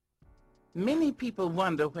Many people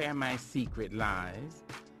wonder where my secret lies.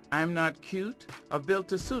 I'm not cute or built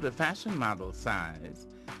to suit a fashion model size.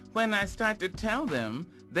 When I start to tell them,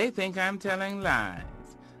 they think I'm telling lies.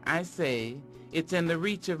 I say, it's in the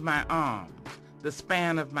reach of my arms, the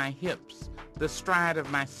span of my hips, the stride of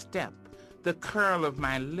my step, the curl of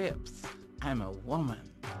my lips. I'm a woman,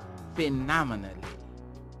 phenomenally.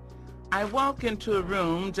 I walk into a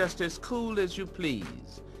room just as cool as you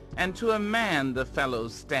please, and to a man the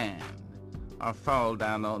fellows stand, or fall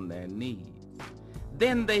down on their knees.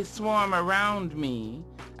 Then they swarm around me,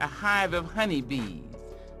 a hive of honeybees.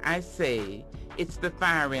 I say, it's the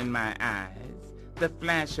fire in my eyes, the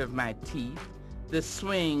flash of my teeth, the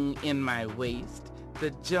swing in my waist,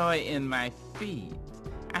 the joy in my feet.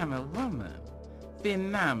 I'm a woman,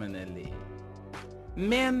 phenomenally.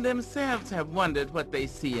 Men themselves have wondered what they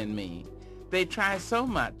see in me. They try so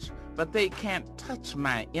much, but they can't touch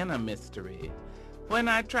my inner mystery. When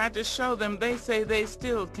I try to show them, they say they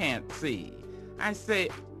still can't see. I say,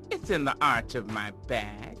 it's in the arch of my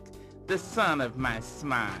back, the sun of my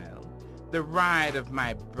smile, the ride of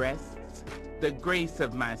my breasts, the grace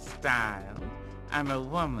of my style. I'm a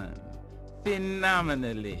woman,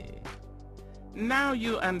 phenomenally. Now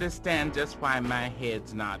you understand just why my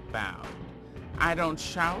head's not bowed. I don't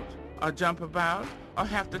shout or jump about or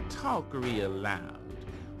have to talk real loud.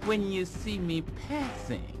 When you see me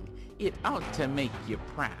passing, it ought to make you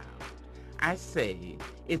proud. I say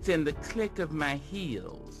it's in the click of my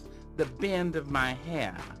heels, the bend of my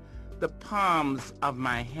hair, the palms of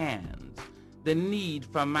my hands, the need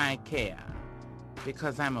for my care,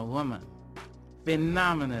 because I'm a woman,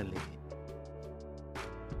 phenomenally.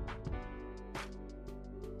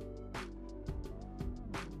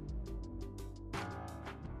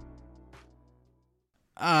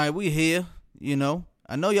 All right, we here,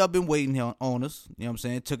 I know y'all been waiting here on us. You know what I'm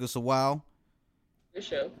saying? It took us a while. For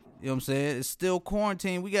sure. You know what I'm saying? It's still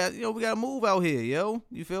quarantine. We got to move out here, yo.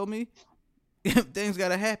 You feel me? Things got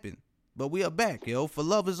to happen. But we are back, yo, for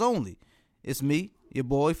lovers only. It's me, your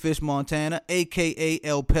boy, Fish Montana, a.k.a.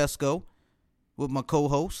 El Pesco, with my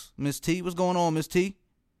co-host, Miss T. What's going on, Miss T?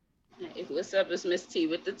 Hey, what's up? It's Miss T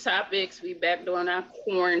with the topics. We back doing our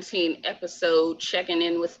quarantine episode, checking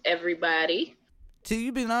in with everybody. T,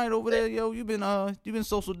 you been all right over there, yo? You been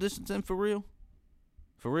social distancing for real?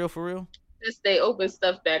 For real? Since they opened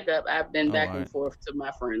stuff back up, I've been back and forth to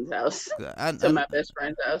my friend's house, my best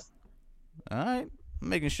friend's house. All right, I'm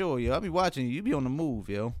making sure, yo. I be watching you. You be on the move,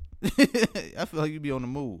 yo. I feel like you be on the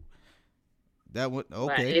move. That one,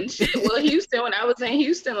 okay. And shit, well, Houston. When I was in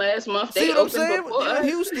Houston last month, they opened before us.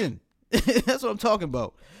 Houston. That's what I'm talking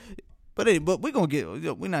about. But we're not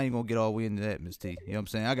even gonna get all the way into that, Miss T. You know what I'm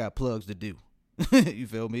saying? I got plugs to do. You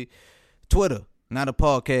feel me? Twitter, not a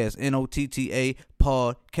podcast, NOTTA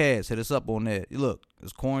podcast. Hit us up on that. Look,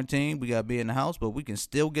 it's quarantine. We gotta be in the house, but we can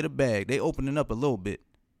still get a bag. They opening up a little bit.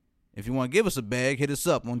 If you want to give us a bag, hit us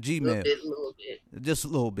up on Gmail. Little bit. Just a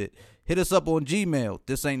little bit. Hit us up on Gmail.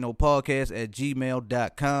 This ain't no podcast at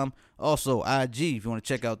gmail.com. Also, IG, if you want to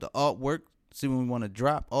check out the artwork, see when we want to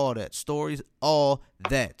drop, all that. Stories, all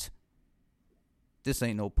that. This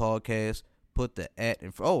ain't no podcast. Put the at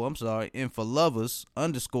in front. Oh, I'm sorry. And for lovers,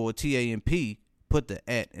 _TAMP, put the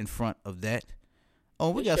at in front of that. Oh,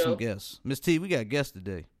 we got some guests. Miss T, we got guests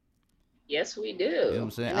today. Yes, we do. You know what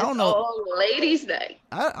I'm saying? And I don't know. All ladies' day.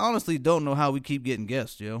 I honestly don't know how we keep getting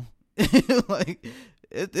guests, yo. Like,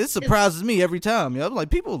 it surprises me every time, yo. I'm like,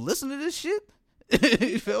 people listen to this shit?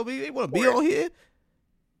 You feel me? They want to be on here?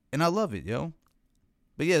 And I love it, yo.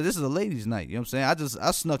 But yeah, this is a ladies' night, you know what I'm saying?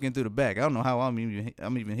 I snuck in through the back. I don't know how I'm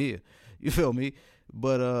even here. You feel me?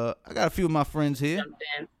 But I got a few of my friends here.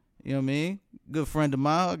 You know what I mean? Good friend of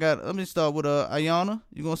mine. Let me start with Ayana.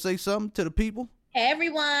 You gonna say something to the people? Hey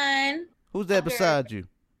everyone. Who's that beside you?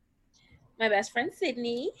 My best friend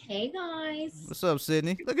Sydney. Hey guys. What's up,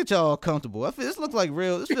 Sydney? Look at y'all comfortable. This looks like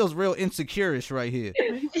real. This feels real insecure-ish right here.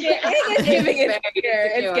 It's giving insecure.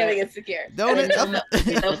 It's giving insecure. Don't it?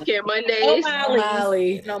 Self-care Mondays. No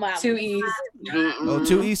Molly. No Molly. 2 E's. Oh,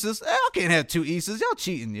 2 E's? I can't have 2 E's. Y'all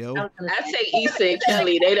cheating, yo. I say Issa and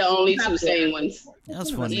Kelly. They the only two same ones. That's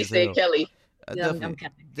funny. Issa and Kelly. I'm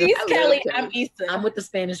Kelly. He's Kelly. I'm Issa. I'm with the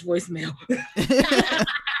Spanish voicemail.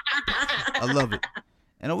 I love it.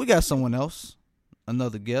 And we got someone else,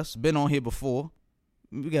 another guest, been on here before.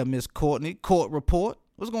 We got Miss Courtney, Court Report.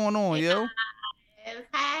 What's going on, yo?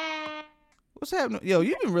 What's happening? Yo,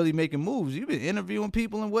 you've been really making moves. You've been interviewing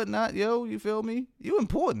people and whatnot, yo. You feel me? You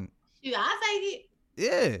important. Shoot, I take it.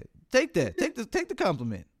 Yeah. Take that. Take the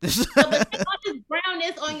compliment. So, but all this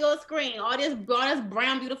brownness on your screen, all this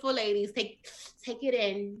brown, beautiful ladies, take it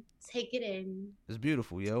in. Take it in. It's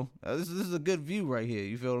beautiful, yo. This is a good view right here.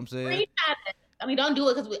 You feel what I'm saying? I mean, don't do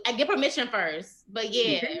it because I get permission first. But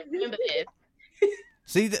yeah, remember this.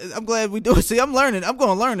 See, I'm glad we do it. See, I'm learning. I'm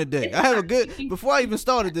going to learn today. I have a good, before I even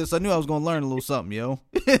started this, I knew I was going to learn a little something, yo.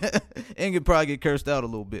 And could probably get cursed out a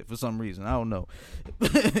little bit for some reason. I don't know.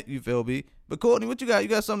 You feel me? But Courtney, what you got? You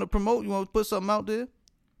got something to promote? You want to put something out there?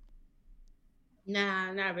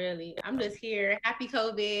 Nah, not really. I'm just here. Happy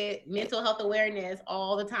COVID, mental health awareness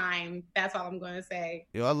all the time. That's all I'm going to say.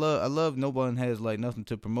 Yo, I love no one has like nothing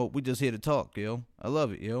to promote. We just here to talk, yo. I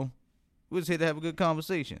love it, yo. We're just here to have a good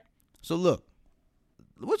conversation. So look.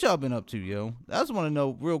 What y'all been up to, yo? I just want to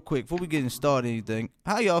know real quick before we get started anything.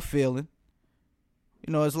 How y'all feeling?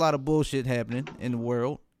 You know, there's a lot of bullshit happening in the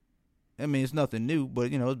world. I mean, it's nothing new,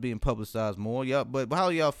 but you know, it's being publicized more. Y'all, but how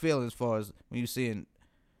y'all feeling as far as when you seeing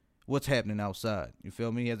what's happening outside? You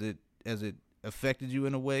feel me? Has it affected you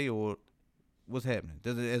in a way, or what's happening?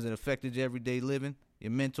 Has it affected your everyday living,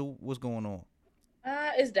 your mental? What's going on?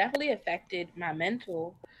 It's definitely affected my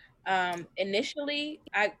mental. Initially,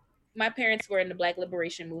 my parents were in the Black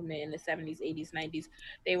Liberation Movement in the 70s, 80s, 90s.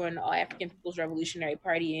 They were in the African People's Revolutionary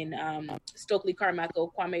Party, and Stokely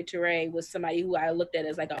Carmichael, Kwame Ture was somebody who I looked at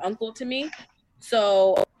as like an uncle to me.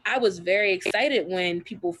 So I was very excited when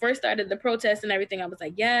people first started the protest and everything. I was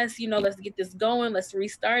like, yes, you know, let's get this going. Let's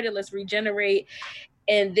restart it. Let's regenerate.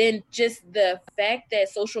 And then just the fact that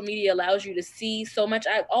social media allows you to see so much,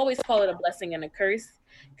 I always call it a blessing and a curse,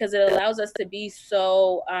 because it allows us to be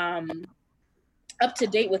so up to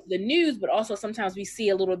date with the news, but also sometimes we see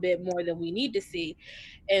a little bit more than we need to see.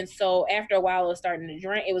 And so after a while, it was starting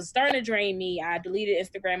to drain me. I deleted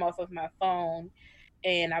Instagram off of my phone,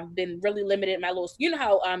 and I've been really limited. You know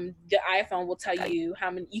how the iPhone will tell you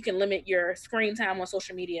how many you can limit your screen time on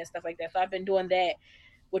social media and stuff like that. So I've been doing that,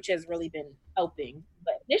 which has really been helping.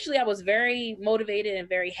 But initially I was very motivated and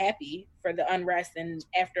very happy for the unrest. And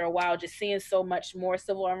after a while, just seeing so much more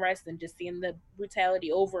civil unrest and just seeing the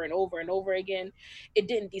brutality over and over and over again, it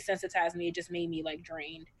didn't desensitize me. It just made me like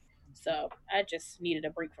drained. So I just needed a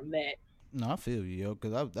break from that. No, I feel you, yo,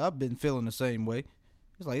 because I've been feeling the same way.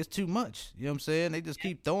 It's like, it's too much. You know what I'm saying? They just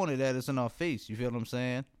keep throwing it at us in our face. You feel what I'm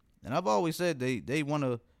saying? And I've always said they want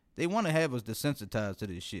to have us desensitized to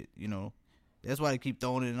this shit, you know. That's why they keep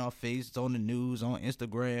throwing it in our face. It's on the news, on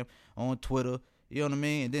Instagram, on Twitter. You know what I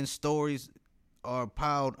mean? And then stories are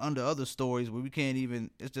piled under other stories where we can't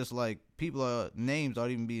even. It's just like names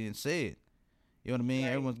aren't even being said. You know what I mean? Right.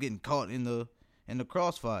 Everyone's getting caught in the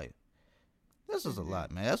crossfire. This is a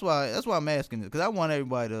lot, man. That's why I'm asking this, because I want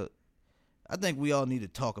everybody to. I think we all need to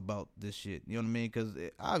talk about this shit. You know what I mean? Because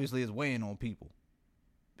obviously it's weighing on people.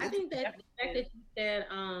 I think that the fact that you said,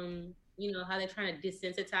 you know, how they're trying to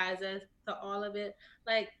desensitize us to all of it.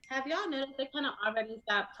 Like, have y'all noticed they kind of already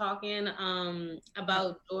stopped talking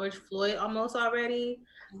about George Floyd almost already?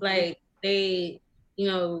 Mm-hmm. Like, they, you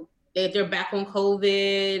know, they're back on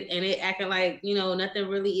COVID and they acting like, you know, nothing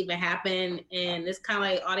really even happened. And it's kind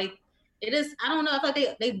of like, it is, I don't know, I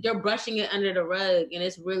feel like they're brushing it under the rug, and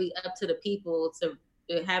it's really up to the people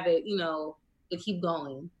to have it, you know, to keep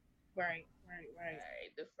going. Right.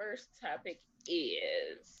 The first topic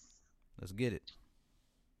is, let's get it.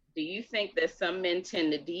 Do you think that some men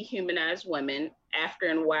tend to dehumanize women after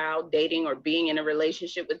and while dating or being in a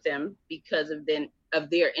relationship with them because of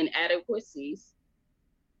their inadequacies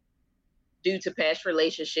due to past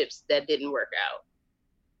relationships that didn't work out?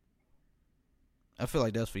 I feel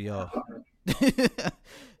like that's for y'all. I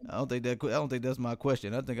don't think that's my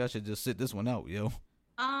question. I think I should just sit this one out, yo.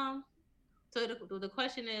 So the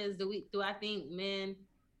question is, do I think men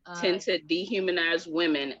tend to dehumanize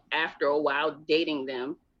women after a while dating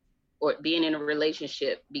them or being in a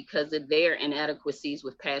relationship because of their inadequacies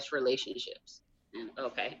with past relationships?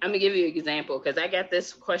 Okay, I'm gonna give you an example, because I got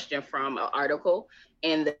this question from an article,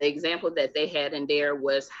 and the example that they had in there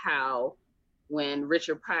was how when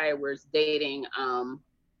Richard Pryor was dating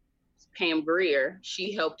Pam Grier,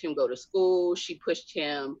 she helped him go to school, she pushed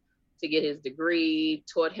him to get his degree,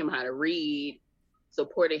 taught him how to read,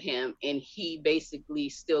 supported him, and he basically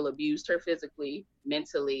still abused her physically,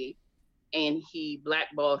 mentally, and he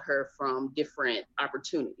blackballed her from different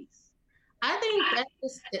opportunities. I think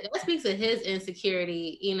that speaks to his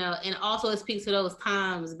insecurity, you know, and also it speaks to those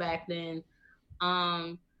times back then.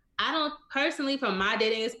 I don't personally, from my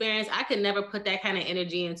dating experience, I could never put that kind of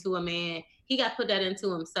energy into a man. He got put that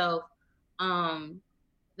into himself.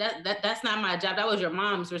 That's not my job. That was your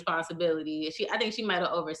mom's responsibility. I think she might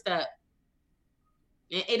have overstepped.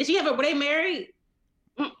 And did she were they married?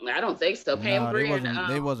 I don't think so. Pam No, Grier they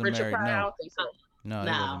and wasn't Richard married. Pryor, I No, don't think so. no,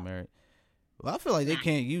 they wasn't married. Well, I feel like they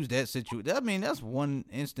can't use that situation. I mean, that's one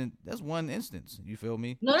instance. You feel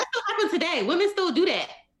me? No, that still happens today. Women still do that.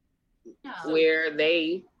 No. Where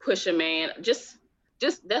they push a man. Just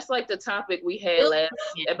that's like the topic we had last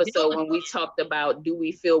episode when we talked about, do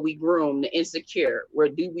we feel we groom the insecure, or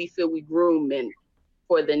do we feel we groom men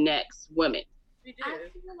for the next women? We do. I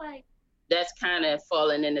feel like that's kind of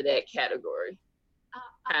falling into that category.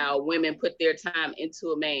 How women put their time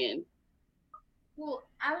into a man. Well,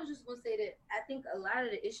 I was just gonna say that I think a lot of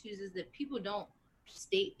the issues is that people don't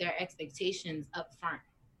state their expectations up front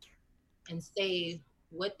and say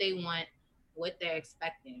what they want, what they're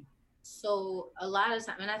expecting. So a lot of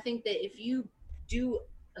time, and I think that if you do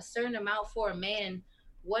a certain amount for a man,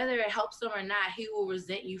 whether it helps him or not, he will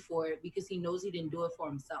resent you for it because he knows he didn't do it for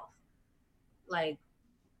himself. Like,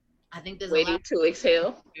 I think there's waiting a lot to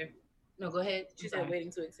exhale. No, go ahead. She said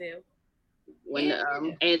waiting to exhale. When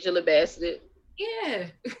Angela Bassett. Yeah.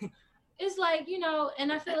 It's like, you know,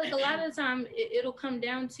 and I feel like a lot of the time it'll come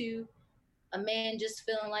down to a man just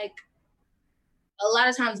feeling like, a lot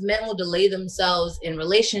of times men will delay themselves in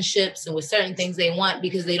relationships and with certain things they want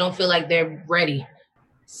because they don't feel like they're ready.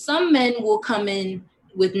 Some men will come in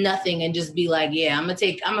with nothing and just be like, yeah, I'm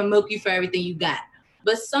gonna milk you for everything you got.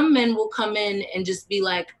 But some men will come in and just be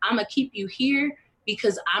like, I'm gonna keep you here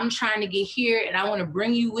because I'm trying to get here and I want to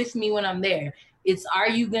bring you with me when I'm there. It's, are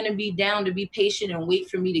you gonna be down to be patient and wait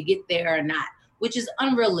for me to get there or not? Which is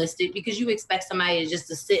unrealistic because you expect somebody just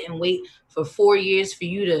to sit and wait for 4 years for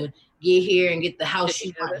you to get here and get the house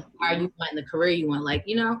you want, the car you want, and the career you want, like,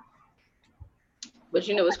 you know? But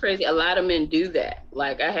you know, it's crazy. A lot of men do that.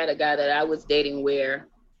 Like, I had a guy that I was dating where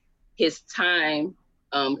his time,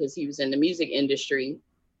 because he was in the music industry,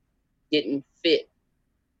 didn't fit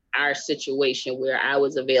our situation where I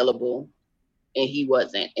was available and he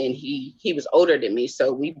wasn't. And he was older than me.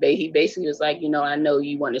 So he basically was like, you know, I know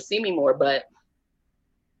you want to see me more, but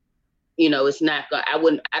you know, it's not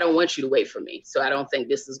going, I don't want you to wait for me. So I don't think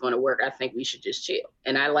this is going to work. I think we should just chill.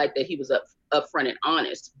 And I like that he was upfront and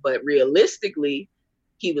honest, but realistically,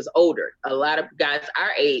 he was older. A lot of guys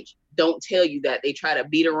our age don't tell you that. They try to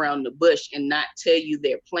beat around the bush and not tell you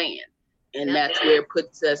their plan. And that's where it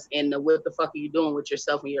puts us in the, what the fuck are you doing with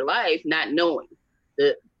yourself in your life? Not knowing,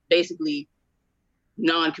 the basically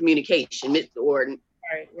non-communication or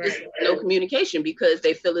just no communication, because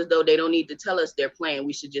they feel as though they don't need to tell us their plan.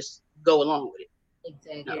 We should just go along with it.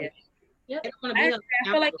 Exactly. Yeah. I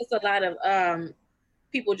feel like it's a lot of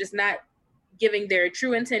people just not giving their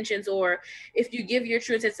true intentions, or if you give your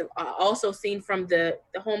true intentions, also seen from the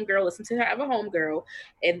homegirl, listen to her, I have a homegirl,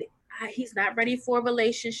 and he's not ready for a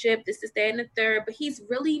relationship, this, that, and the third, but he's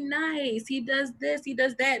really nice. He does this, he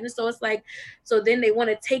does that. And so it's like, so then they want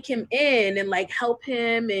to take him in and like help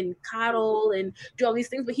him and coddle and do all these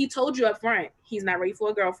things. But he told you up front, he's not ready for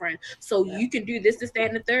a girlfriend. So you can do this, that,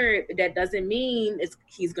 and the third. That doesn't mean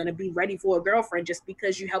he's going to be ready for a girlfriend just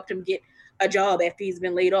because you helped him get a job after he's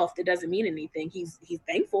been laid off. That doesn't mean anything. He's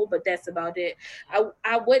thankful, but that's about it.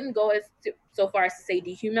 I wouldn't go so far as to say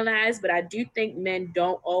dehumanize, but I do think men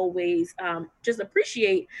don't always just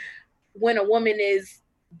appreciate when a woman is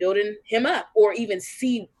building him up, or even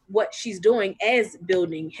see what she's doing as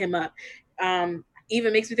building him up.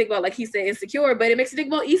 Even makes me think about, like he said, Insecure, but it makes me think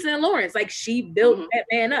about Issa and Lawrence. Like, she built that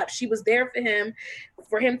man up. She was there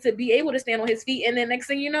for him to be able to stand on his feet. And then next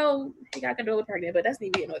thing you know, he got Condola pregnant, but that's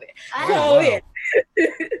neither here nor there.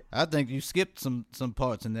 I think you skipped some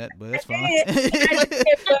parts in that, but that's fine.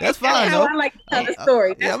 That's fine, though. I like to tell the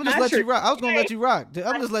story. Yeah, I'm just let you rock. I was gonna let you rock.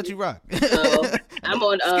 I'm just let you rock. I'm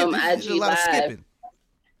on IG Live.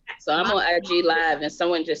 So I'm on IG Live, and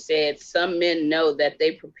someone just said some men know that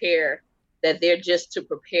they're just to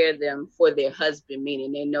prepare them for their husband,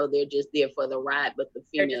 meaning they know they're just there for the ride, but the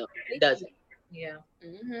female doesn't. Yeah.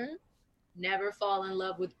 Mm-hmm. Never fall in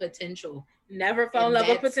love with potential. Never fall in love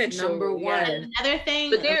with potential. Number one. Yeah. Another thing.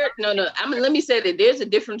 But let me say that there's a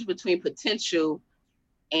difference between potential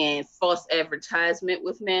and false advertisement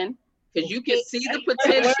with men, because you can see the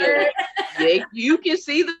potential. You can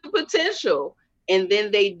see the potential. And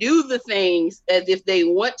then they do the things as if they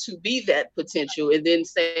want to be that potential, and then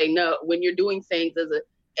say no. When you're doing things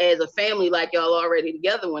as a family, like y'all already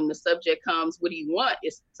together, when the subject comes, what do you want?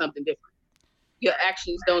 It's something different. Your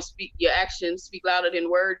actions speak louder than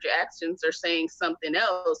words. Your actions are saying something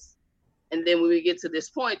else. And then when we get to this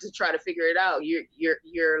point to try to figure it out,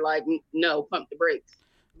 you're like, no, pump the brakes.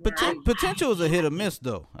 Potential is a hit or miss,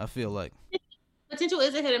 though. I feel like potential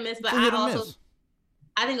is a hit or miss, but I also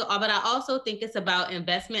but I also think it's about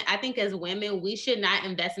investment. I think as women, we should not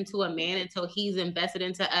invest into a man until he's invested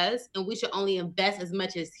into us, and we should only invest as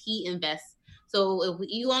much as he invests. So if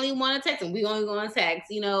you only want to text and we only going to text,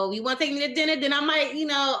 you know, you want to take me to dinner, then I might,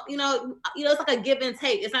 it's like a give and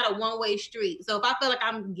take. It's not a one-way street. So if I feel like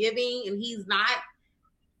I'm giving and he's not,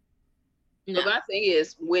 no. But my thing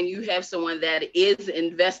is, when you have someone that is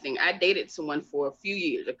investing, I dated someone for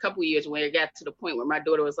a couple years, when it got to the point where my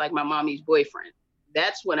daughter was like my mommy's boyfriend.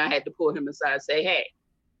 That's when I had to pull him aside and say, hey,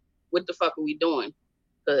 what the fuck are we doing?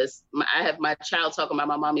 Because I have my child talking about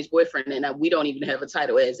my mommy's boyfriend, and we don't even have a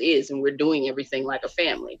title as is, and we're doing everything like a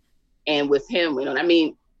family. And with him,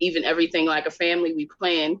 even everything like a family, we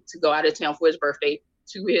plan to go out of town for his birthday,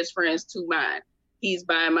 to his friends, to mine. He's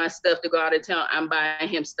buying my stuff to go out of town. I'm buying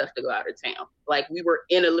him stuff to go out of town. Like, we were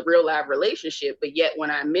in a real live relationship, but yet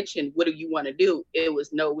when I mentioned, what do you want to do? It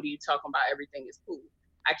was, no, what are you talking about? Everything is cool.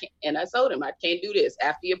 I can't, and I told him, I can't do this.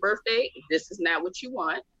 After your birthday, if this is not what you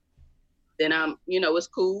want, then it's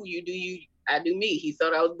cool. You do you, I do me. He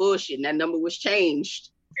thought I was bullshitting. That number was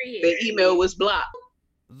changed. The email was blocked.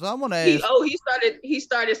 So I want to ask. He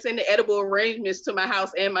started sending edible arrangements to my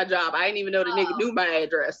house and my job. I didn't even know the nigga knew my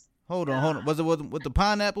address. Hold on. Was it with the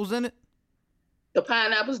pineapples in it? The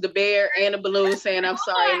pineapples, the bear, and the balloon saying I'm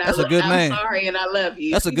sorry and That's a good man. I'm sorry and I love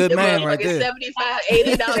you. That's a good man right there.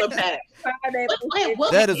 $75, $80 pack.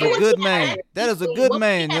 That is a good man. That is a good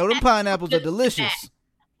man, yo. Them pineapples are delicious.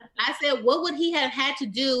 I said, what would he have had to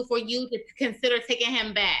do for you to consider taking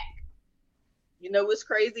him back? You know what's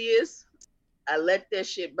crazy is? I let that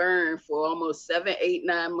shit burn for almost 7, 8,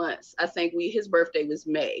 9 months. I think his birthday was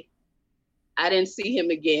May. I didn't see him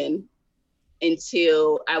again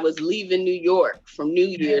until I was leaving New York from New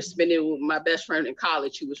Year's, spending with my best friend in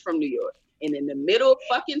college who was from New York. And in the middle of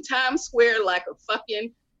fucking Times Square, like a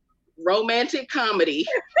fucking romantic comedy,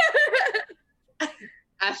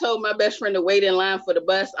 I told my best friend to wait in line for the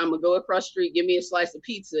bus. I'm going to go across the street, give me a slice of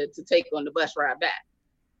pizza to take on the bus ride back.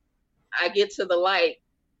 I get to the light.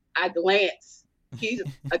 I glance.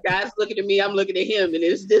 A guy's looking at me, I'm looking at him, and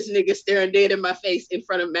it's this nigga staring dead in my face in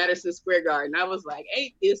front of Madison Square Garden. I was like,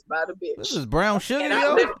 ain't this about a bitch? This is brown sugar,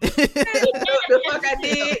 yo. The fuck I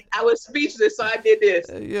did? I was speechless, so I did this.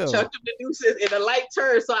 Chucked him the deuces, and the light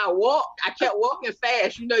turned, so I walked. I kept walking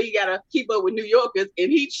fast. You know, you got to keep up with New Yorkers,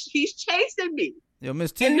 and he's chasing me. Yo,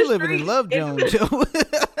 Miss T, you living in Love Jones, yo. Like,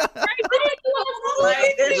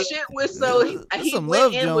 that shit was so... He some went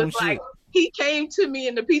Love in Jones with, shit. He came to me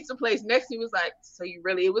in the pizza place next. He was like, "So you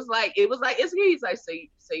really?" It was like it's me. He's like, "So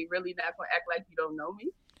you really not gonna act like you don't know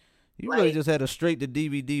me?" You really just had a straight to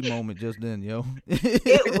DVD moment just then, yo.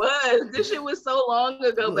 It was. This shit was so long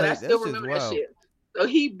ago, but I still remember that shit. So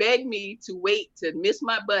he begged me to wait to miss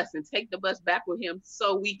my bus and take the bus back with him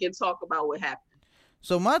so we can talk about what happened.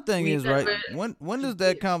 So my thing is, right, when does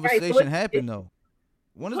that conversation happen though?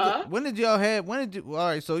 When did y'all have? All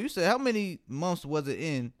right, so you said how many months was it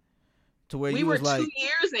in? To where we you were was like 2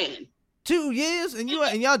 years in. 2 years, and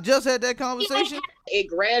y'all just had that conversation. It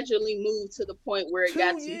gradually moved to the point where it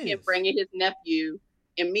got to him bringing his nephew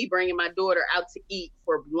and me bringing my daughter out to eat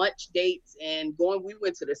for lunch dates and going. We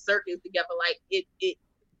went to the circus together. Like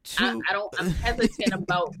I'm hesitant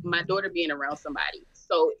about my daughter being around somebody.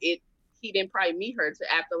 So he didn't probably meet her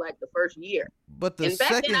to after like the first year. But the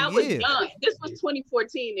back second then I was year, young. This was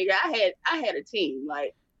 2014, nigga. I had a team.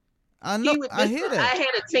 Like. I know. I hear that. I had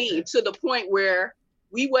a team to the point where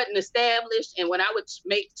we wasn't established, and when I would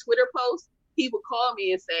make Twitter posts, he would call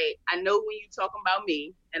me and say, "I know when you talking about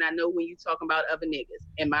me, and I know when you talking about other niggas."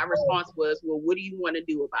 And my response was, "Well, what do you want to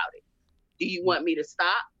do about it? Do you want me to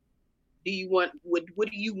stop? Do you want what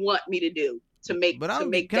do you want me to do to make?" But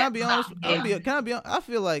can I be honest? Can I be honest? I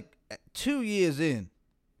feel like 2 years in.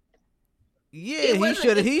 Yeah,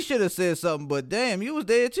 he should have said something, but damn, you was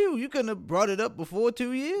there too. You couldn't have brought it up before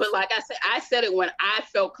 2 years. But like I said it when I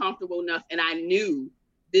felt comfortable enough and I knew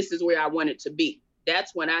this is where I wanted to be.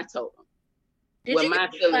 That's when I told him. When my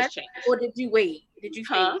feelings changed. Or did you wait? Did you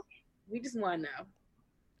say? We just want to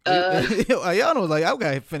know. Y'all know, like, I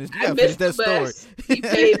gotta finish. You gotta finish that story. He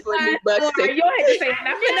paid for the bus ticket. You had to say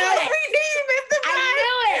nothing.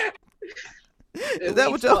 I knew it. Is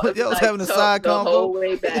that what y'all was having a side convo? The whole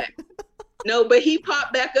way back. No, but he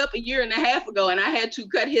popped back up 1.5 years ago, and I had to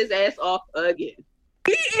cut his ass off again.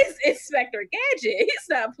 He is Inspector Gadget. He's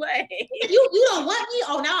not playing. You don't want me?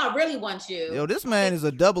 Oh, now I really want you. Yo, this man is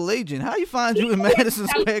a double agent. How you find you in Madison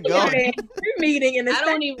Square Garden? Meeting in I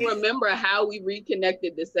don't even remember how we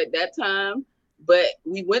reconnected this at that time, but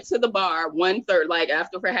we went to the bar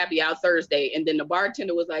after for happy hour Thursday, and then the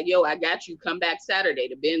bartender was like, "Yo, I got you. Come back Saturday.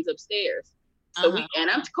 The Ben's upstairs." So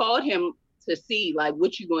I called him to see like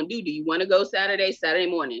what you gonna do. Do you want to go Saturday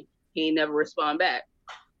morning? He ain't never respond back.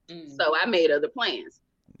 So I made other plans.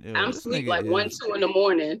 I'm asleep like 1, 2 in the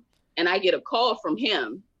morning, and I get a call from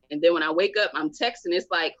him. And then when I wake up, I'm texting. It's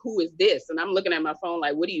like, who is this? And I'm looking at my phone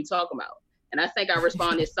like, what are you talking about? And I think I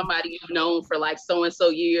responded, somebody you've known for like so and so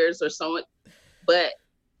years or so. But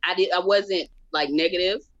I wasn't like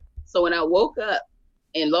negative. So when I woke up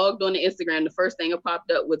and logged on to Instagram, the first thing that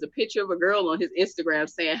popped up was a picture of a girl on his Instagram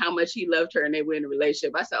saying how much he loved her and they were in a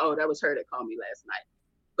relationship. I said, oh, that was her that called me last night.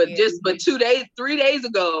 But 3 days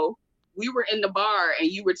ago, we were in the bar and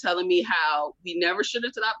you were telling me how we never should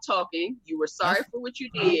have stopped talking. You were sorry for what you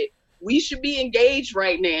did. We should be engaged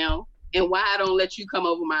right now. And why I don't let you come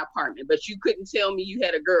over my apartment. But you couldn't tell me you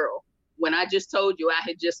had a girl when I just told you I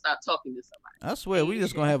had just stopped talking to somebody. I swear, we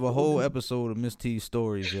just gonna have a whole episode of Miss T's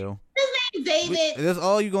stories, yo. His name's David. That's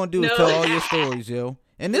all you gonna do is tell all your stories, yo.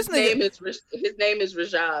 And this nigga, his name is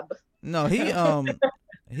Rajab. No,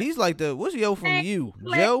 he's like the what's yo from you,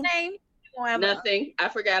 Joe? Nothing. I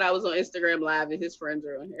forgot I was on Instagram Live and his friends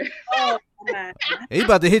are on here. Oh my! He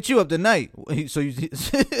about to hit you up tonight. He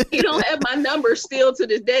don't have my number still to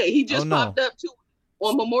this day. He just popped up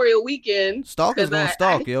on Memorial Weekend. Stalker's gonna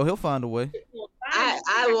stalk, yo. He'll find a way.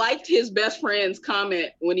 I liked his best friend's comment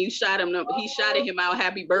when he shot him. He shouted him out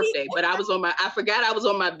happy birthday, but I forgot I was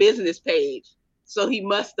on my business page. So he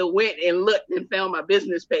must have went and looked and found my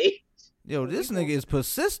business page. Yo, this nigga is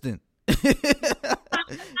persistent.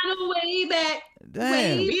 Way back.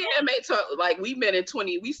 Damn. Me and May talk like we met in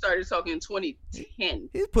 20. We started talking in 2010.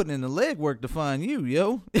 He's putting in the legwork to find you,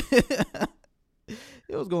 yo.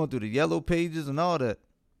 He was going through the yellow pages and all that.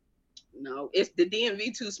 No, it's the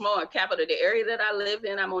DMV too small. Capital, the area that I live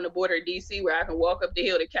in, I'm on the border of DC where I can walk up the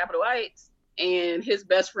hill to Capitol Heights. And his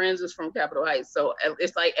best friends is from Capitol Heights. So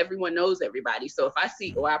it's like everyone knows everybody. So if I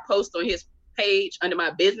see or I post on his page under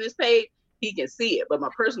my business page, he can see it. But my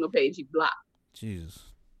personal page, he blocked. Jesus.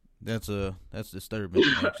 That's disturbing,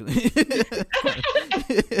 actually.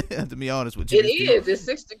 To be honest with you. It is. It's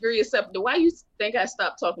 6 degrees acceptable. Why you think I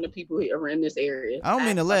stopped talking to people here in this area? I don't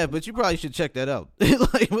mean to laugh, but you probably should check that out.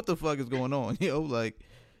 Like, what the fuck is going on? Yo, like,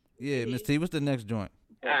 yeah, Miss T, what's the next joint?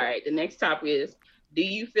 All right, the next topic is, do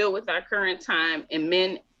you feel with our current time and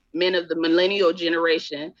men of the millennial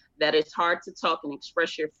generation that it's hard to talk and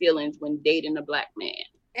express your feelings when dating a black man?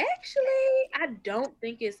 Actually, I don't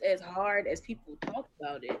think it's as hard as people talk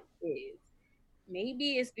about it is.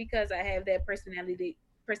 Maybe it's because I have that personality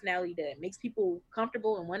that makes people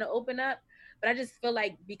comfortable and want to open up. But I just feel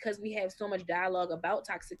like because we have so much dialogue about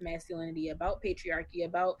toxic masculinity, about patriarchy,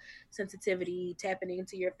 about sensitivity, tapping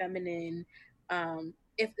into your feminine,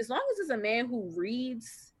 as long as it's a man who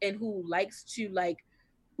reads and who likes to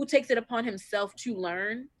who takes it upon himself to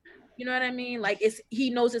learn, you know what I mean? Like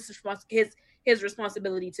he knows his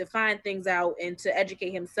responsibility to find things out and to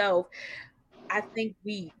educate himself. I think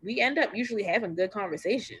we end up usually having good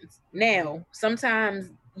conversations. Now, sometimes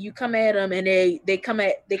you come at them and they come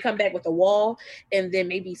back with a wall, and then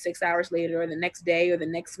maybe 6 hours later or the next day or the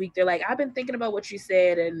next week, they're like, I've been thinking about what you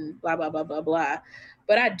said and blah, blah, blah, blah, blah.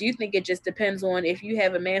 But I do think it just depends on if you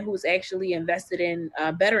have a man who's actually invested in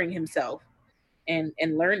bettering himself and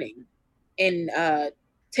learning and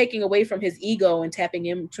taking away from his ego and tapping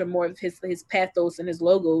into more of his pathos and his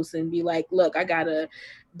logos and be like, look, I gotta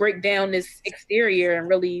break down this exterior and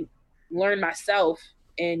really learn myself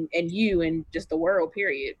and you and just the world,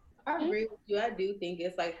 period. I agree with you. I do think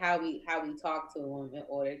it's like how we talk to them in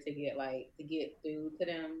order to get through to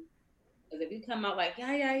them. Because if you come out like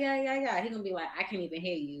yeah, he's gonna be like, I can't even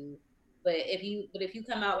hear you. But if you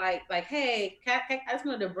come out like hey, I just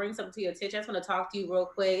wanted to bring something to your attention. I just want to talk to you real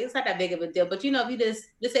quick. It's not that big of a deal. But if you just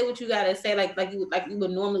say what you gotta say, like you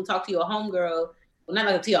would normally talk to your homegirl. Well, not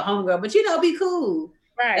like to your homegirl, but be cool.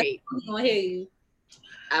 Right. I'm gonna hear you.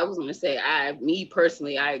 I was gonna say, me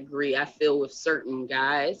personally, I agree. I feel with certain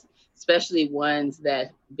guys, especially ones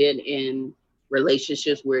that been in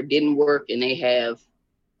relationships where it didn't work and they have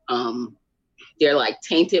they're like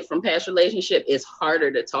tainted from past relationship, it's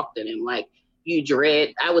harder to talk to them. Like you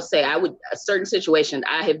dread, I would say a certain situation,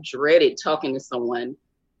 I have dreaded talking to someone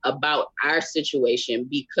about our situation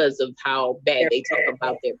because of how bad they talk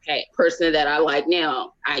about their past. Person that I like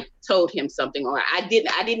now, I told him something, or I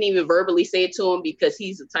didn't even verbally say it to him because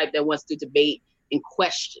he's the type that wants to debate and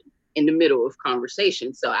question in the middle of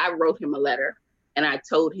conversation. So I wrote him a letter and I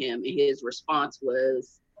told him, and his response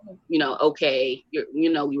was, okay, we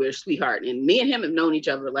were a sweetheart. And me and him have known each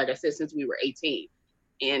other, like I said, since we were 18.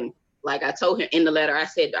 And like I told him in the letter, I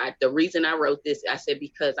said, the reason I wrote this, I said,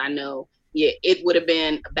 because I know, it would have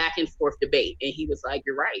been a back and forth debate. And he was like,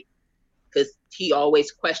 you're right. because he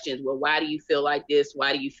always questions, well, why do you feel like this?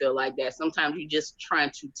 Why do you feel like that? Sometimes you're just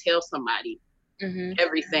trying to tell somebody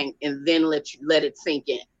everything and then let it sink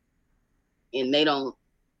in. And they don't,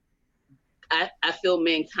 I feel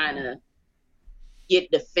men kind of get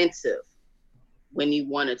defensive when you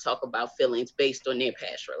want to talk about feelings based on their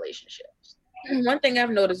past relationships. One thing I've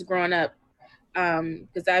noticed growing up,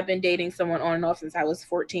 because I've been dating someone on and off since I was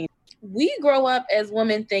 14. We grow up as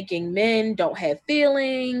women thinking men don't have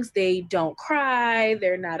feelings, they don't cry,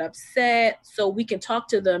 they're not upset, so we can talk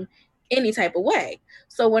to them any type of way.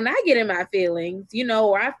 So when I get in my feelings, you know,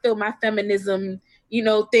 or I feel my feminism, you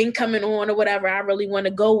know, thing coming on or whatever, I really want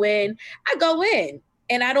to go in, I go in.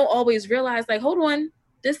 And I don't always realize, like, hold on,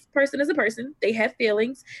 this person is a person. They have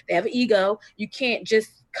feelings. They have an ego. You can't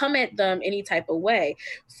just come at them any type of way.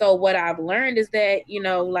 So what I've learned is that, you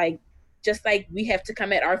know, like, just like we have to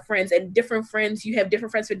come at our friends, and different friends, you have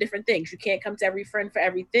different friends for different things. You can't come to every friend for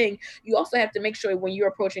everything. You also have to make sure when you're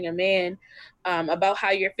approaching a man about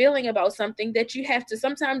how you're feeling about something, that you have to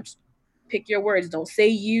sometimes pick your words. Don't say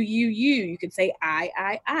you. You can say I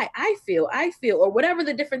feel, or whatever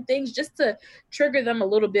the different things, just to trigger them a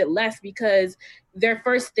little bit less, because their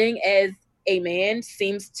first thing as a man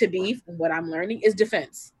seems to be, from what I'm learning, is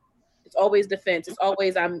defense. It's always defense. It's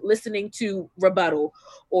always I'm listening to rebuttal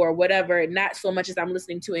or whatever, not so much as I'm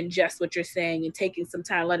listening to ingest what you're saying and taking some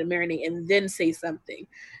time, let it marinate, and then say something.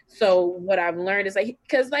 So what I've learned is, like,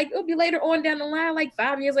 because like it'll be later on down the line, like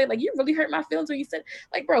 5 years later, like, you really hurt my feelings when you said,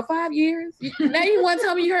 like, bro, 5 years? Now you want to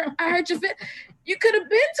tell me I hurt your feelings? You could have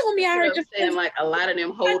been told me I hurt your feelings. Like, a lot of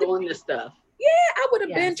them hold on to stuff. Yeah, I would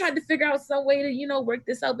have been trying to figure out some way to, you know, work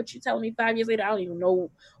this out. But you telling me 5 years later, I don't even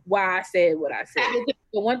know why I said what I said.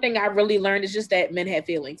 The one thing I really learned is just that men have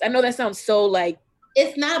feelings. I know that sounds so like,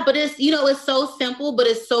 it's not, but it's, you know, it's so simple, but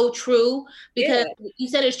it's so true, because you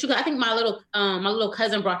said it's true. I think my little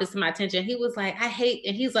cousin brought this to my attention. He was like, I hate,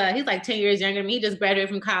 and he's like 10 years younger than me. He just graduated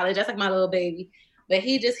from college. That's like my little baby. But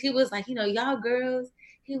he was like, you know, y'all girls,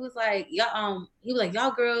 he was like,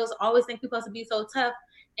 y'all girls always think people supposed to be so tough.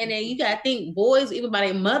 And then you gotta think, boys, even by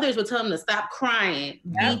their mothers, would tell them to stop crying,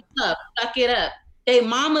 be tough, suck it up. Their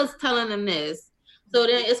mama's telling them this. So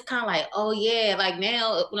then it's kind of like, oh yeah, like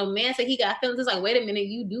now when a man say he got feelings, it's like, wait a minute,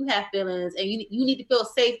 you do have feelings, and you need to feel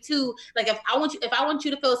safe too. Like if I want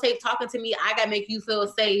you to feel safe talking to me, I gotta make you feel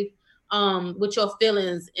safe with your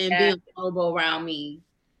feelings and being vulnerable around me.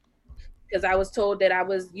 Because I was told that I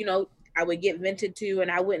was, you know, I would get vented to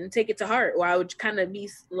and I wouldn't take it to heart, or I would kind of be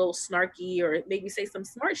a little snarky or maybe say some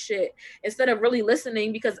smart shit instead of really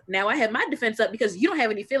listening, because now I have my defense up, because you don't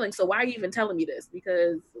have any feelings. So why are you even telling me this?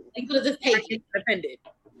 Because you could have just taken offended.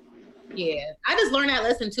 Yeah. I just learned that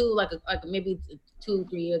lesson too, like maybe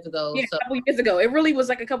 2-3 years ago. Yeah, a couple years ago. It really was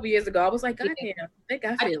like a couple years ago. I was like, God damn, I think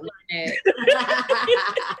I feel that.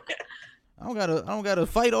 I don't gotta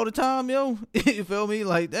fight all the time, yo. You feel me?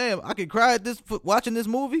 Like, damn, I can cry at watching this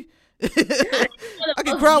movie. I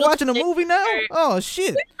can cry watching a movie now. Oh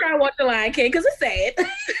shit! I cry watching Lion King because it's sad.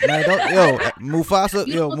 Man,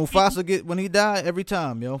 Mufasa get when he died every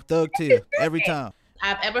time, yo. Thug tear every time.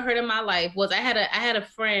 I've ever heard in my life was I had a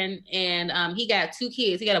friend, and he got 2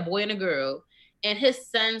 kids. He got a boy and a girl, and his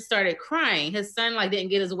son started crying. His son like didn't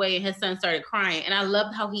get his way, and his son started crying. And I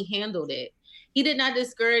loved how he handled it. He did not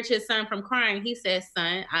discourage his son from crying. He said,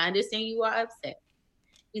 "Son, I understand you are upset."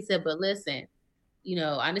 He said, "But listen, you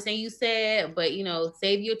know, I understand you sad, but you know,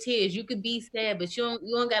 save your tears. You could be sad, but you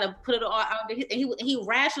don't gotta put it all out there." And he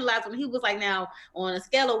rationalized when he was like, "Now, on a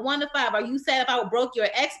scale of 1 to 5, are you sad if I broke your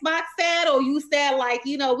Xbox sad, or you sad like,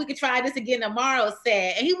 you know, we could try this again tomorrow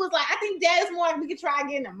sad?" And he was like, "I think Dad is more like we could try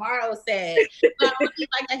again tomorrow sad." So I really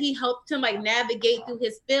like that he helped him like navigate through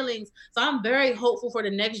his feelings. So I'm very hopeful for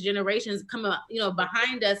the next generations coming, you know,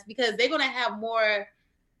 behind us, because they're gonna have more,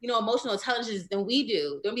 you know, emotional intelligence than we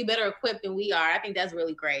do. They'll be better equipped than we are. I think that's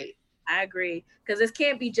really great. I agree, because this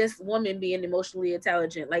can't be just women being emotionally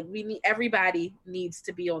intelligent. Like everybody needs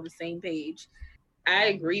to be on the same page. I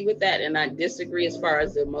agree with that, and I disagree as far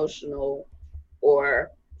as the emotional, or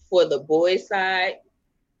for the boy side.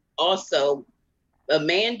 Also, a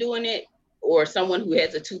man doing it, or someone who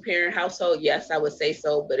has a 2-parent household, yes, I would say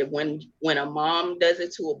so. But when a mom does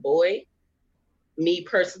it to a boy, me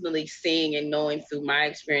personally seeing and knowing through my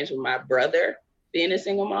experience with my brother being a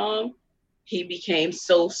single mom, he became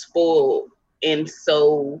so spoiled and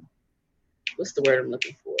so, what's the word I'm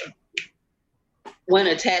looking for? When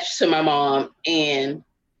attached to my mom, and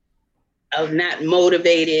of not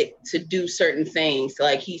motivated to do certain things.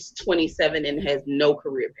 Like, he's 27 and has no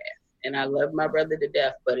career path. And I love my brother to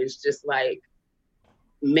death, but it's just like,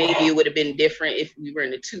 maybe it would have been different if we were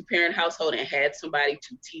in a 2-parent household and had somebody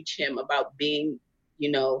to teach him about being,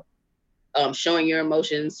 you know, showing your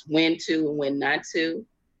emotions, when to and when not to,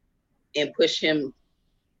 and push him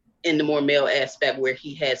in the more male aspect where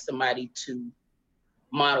he has somebody to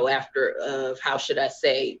model after of, how should I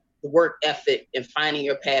say, the work ethic and finding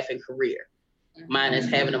your path and career. Mine is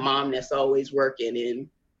having a mom that's always working. And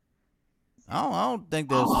I don't think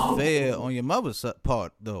that's fair on your mother's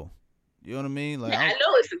part, though. You know what I mean? Like, I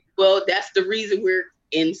know that's the reason we're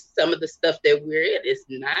in some of the stuff that we're in. It's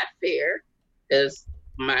not fair because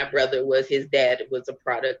my brother his dad was a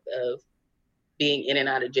product of being in and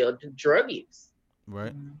out of jail, drug use.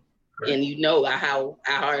 Right. And you know how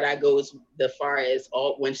hard I go as far as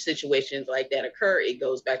when situations like that occur, it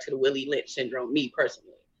goes back to the Willie Lynch syndrome. Me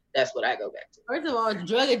personally, that's what I go back to. First of all,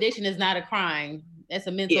 drug addiction is not a crime. That's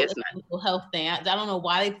a mental health thing. I don't know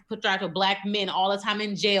why they try to black men all the time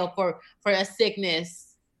in jail for a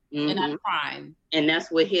sickness and not a crime. And that's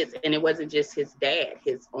what and it wasn't just his dad,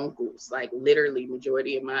 his uncles, like literally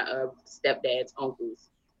majority of my stepdad's uncles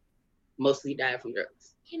mostly died from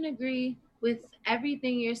drugs. I can agree with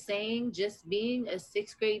everything you're saying. Just being a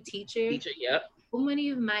 6th grade teacher, yep. So many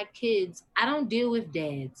of my kids, I don't deal with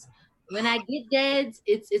dads. When I get dads,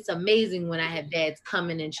 it's amazing when I have dads come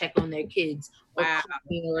in and check on their kids or call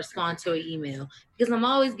me or respond to an email, because I'm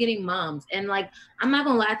always getting moms. And like, I'm not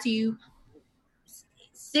gonna lie to you,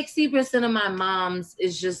 60% of my moms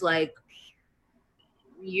is just like,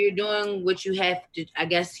 you're doing what you have to, I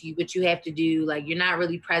guess what you have to do. Like, you're not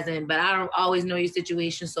really present, but I don't always know your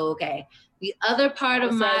situation, so okay. The other part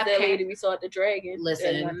of my lady we saw at the Dragon,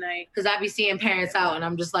 listen, one night, because I be seeing parents out, and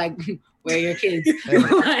I'm just like, where are your kids? Hey.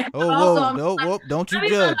 Like, don't you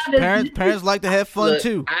judge. Parents like to have fun. Look,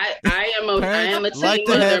 too. I am a teen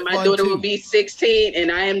mother. My daughter will be 16,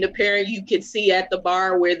 and I am the parent you could see at the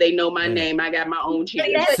bar where they know my name. I got my own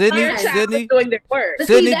cheers. Sydney, doing their work.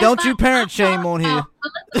 Sydney, don't you parent shame on here.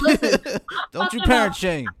 Listen, don't you parent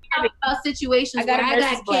shame. About situations where I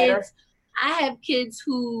got kids. I have kids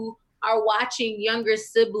who are watching younger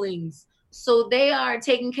siblings, so they are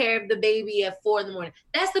taking care of the baby at 4 a.m.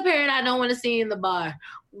 That's the parent I don't want to see in the bar.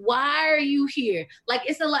 Why are you here? Like,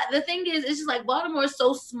 it's a lot. The thing is, it's just like Baltimore is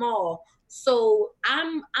so small. So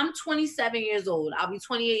I'm 27 years old. I'll be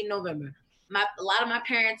 28 in November. A lot of my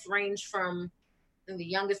parents range from, the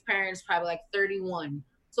youngest parents probably like 31.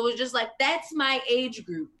 So it's just like, that's my age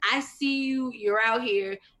group. I see you, you're out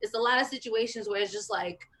here. It's a lot of situations where it's just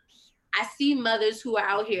like, I see mothers who are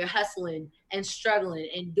out here hustling and struggling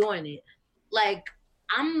and doing it. Like,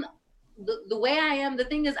 I'm the way I am. The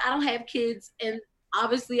thing is, I don't have kids, and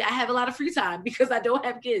obviously I have a lot of free time because I don't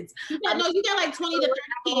have kids. You got like 20 to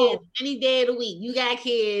 30 kids any day of the week. You got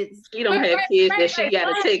kids. You don't have kids that she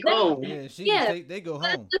got to take home. They go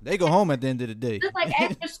home. They go home at the end of the day. Just like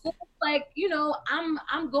after school, like,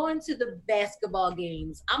 I'm going to the basketball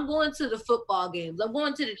games. I'm going to the football games. I'm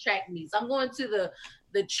going to the track meets. I'm going to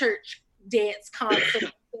the church dance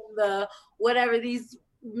concert, the whatever these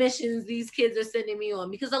missions these kids are sending me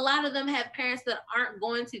on, because a lot of them have parents that aren't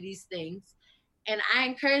going to these things. And I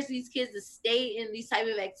encourage these kids to stay in these type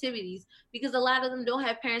of activities because a lot of them don't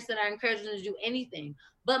have parents that are encouraging them to do anything.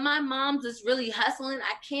 But my mom's is really hustling.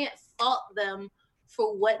 I can't fault them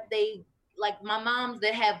for what they like. My moms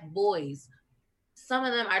that have boys, some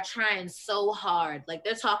of them are trying so hard. Like,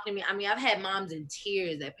 they're talking to me. I mean, I've had moms in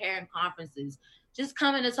tears at parent conferences just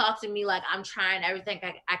coming to talk to me like I'm trying everything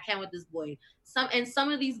I can with this boy.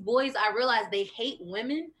 Some of these boys, I realize they hate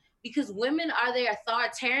women because women are their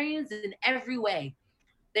authoritarians in every way.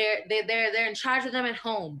 They're in charge of them at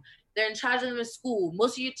home. They're in charge of them at school.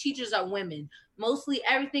 Most of your teachers are women. Mostly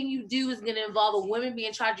everything you do is going to involve a woman being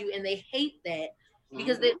in charge of you, and they hate that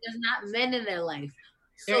because there's not men in their life.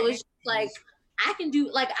 So it's just like, I can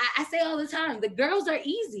do, like I say all the time, the girls are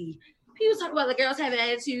easy. People talk about the girls having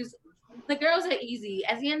attitudes. The girls are easy.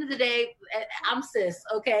 At the end of the day, I'm cis,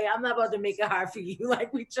 okay? I'm not about to make it hard for you.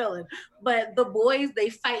 Like, we chilling. But the boys, they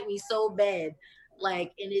fight me so bad.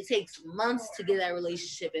 Like, and it takes months to get that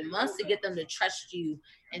relationship and months to get them to trust you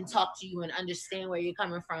and talk to you and understand where you're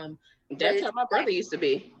coming from. That's how my brother used to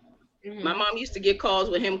be. Mm-hmm. My mom used to get calls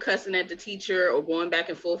with him cussing at the teacher or going back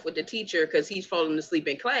and forth with the teacher because he's falling asleep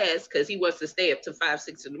in class because he wants to stay up to 5,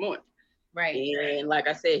 6 in the morning. Right. And like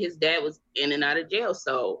I said, his dad was in and out of jail.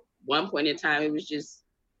 So one point in time, it was just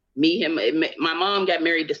me, him. My mom got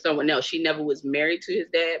married to someone else. She never was married to his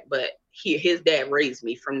dad, but his dad raised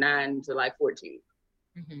me from 9 to like 14.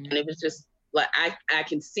 Mm-hmm. And it was just like, I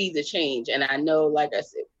can see the change. And I know, like I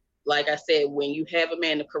said, when you have a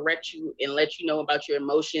man to correct you and let you know about your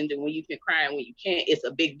emotions and when you can cry and when you can't, it's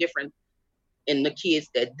a big difference in the kids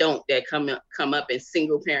that come up in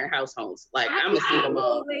single parent households. Like, I'm a single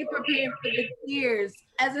mom. They prepared for the tears.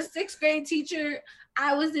 As a 6th grade teacher,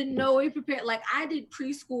 I was in no way prepared. Like, I did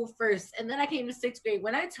preschool first, and then I came to 6th grade.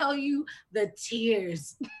 When I tell you the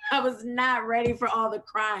tears, I was not ready for all the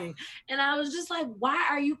crying. And I was just like, why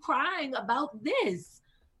are you crying about this?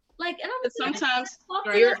 Like, and I'm sometimes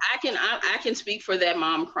I can speak for that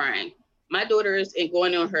mom crying. My daughter is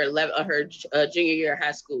going on her junior year of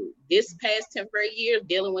high school. This past 10th grade year,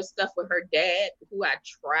 dealing with stuff with her dad, who I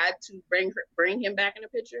tried to bring him back in the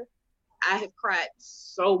picture. I have cried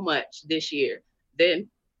so much this year than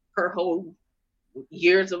her whole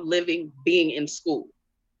years of living being in school.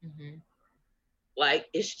 Mm-hmm. Like,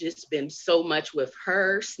 it's just been so much with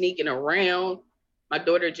her sneaking around. My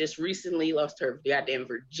daughter just recently lost her goddamn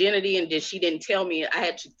virginity, and then she didn't tell me. I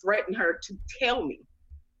had to threaten her to tell me.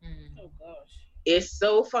 Oh gosh, it's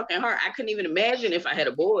so fucking hard. I couldn't even imagine if I had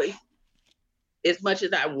a boy. As much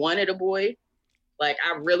as I wanted a boy, like,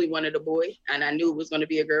 I really wanted a boy, and I knew it was going to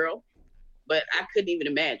be a girl, but I couldn't even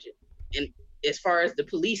imagine. And as far as the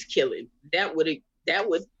police killing, that would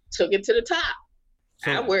took it to the top.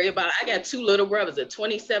 So, I worry about. I got 2 little brothers, a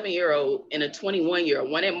 27-year-old and a 21-year-old,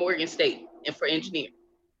 one at Morgan State and for engineering,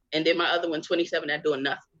 and then my other one, 27, not doing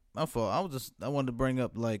nothing. My fault. I wanted to bring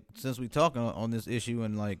up, like, since we talking on this issue,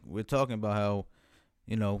 and like we're talking about how,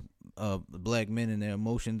 you know, black men and their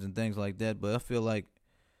emotions and things like that, but I feel like,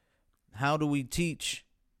 how do we teach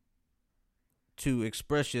to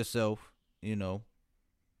express yourself, you know,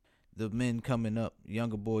 the men coming up,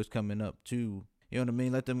 younger boys coming up, to, you know what I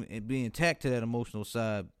mean, let them be intact to that emotional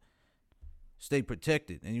side, stay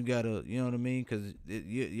protected, and you gotta, you know what I mean, because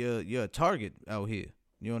you're a target out here,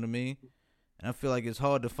 you know what I mean. And I feel like it's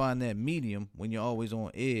hard to find that medium when you're always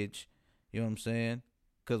on edge. You know what I'm saying?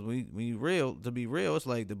 Because to be real, it's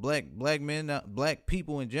like the black men, black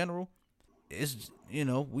people in general. It's, you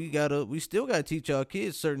know, we still gotta teach our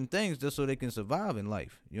kids certain things just so they can survive in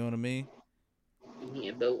life. You know what I mean?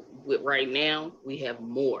 Yeah, but right now we have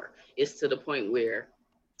more. It's to the point where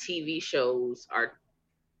TV shows are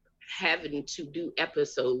having to do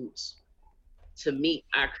episodes to meet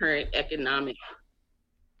our current economic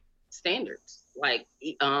standards. Like,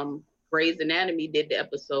 Grey's Anatomy did the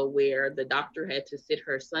episode where the doctor had to sit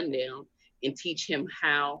her son down and teach him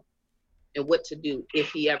how and what to do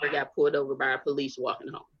if he ever got pulled over by a police walking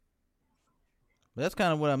home. But that's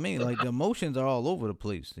kind of what I mean. Like, the emotions are all over the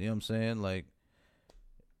place. You know what I'm saying? Like,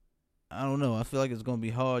 I don't know. I feel like it's going to be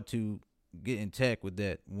hard to get intact with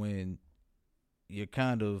that when you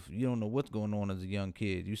don't know what's going on as a young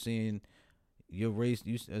kid. You seeing your race,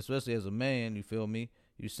 especially as a man, you feel me?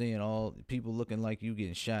 You're seeing all people looking like you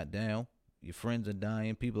getting shot down. Your friends are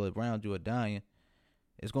dying. People around you are dying.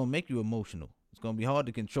 It's going to make you emotional. It's going to be hard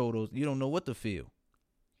to control those. You don't know what to feel.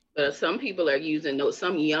 Some people are using those.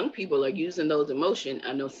 Some young people are using those emotions.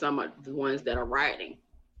 I know some are the ones that are rioting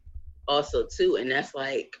also too. And that's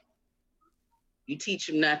like, you teach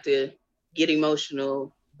them not to get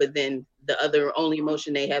emotional, but then the only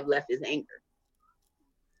emotion they have left is anger.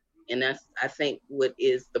 And that's, I think, what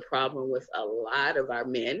is the problem with a lot of our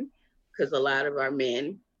men, because a lot of our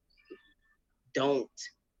men don't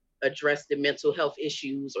address the mental health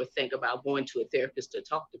issues or think about going to a therapist to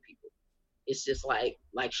talk to people. It's just like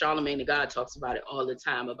Charlamagne the God talks about it all the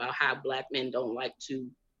time, about how black men don't like to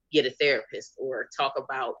get a therapist or talk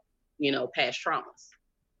about, you know, past traumas.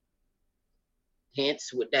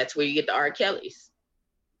 Hence, that's where you get the R. Kellys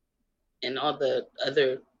and all the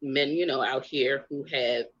other men, you know, out here who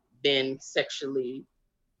have been sexually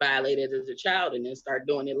violated as a child and then start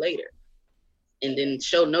doing it later. And then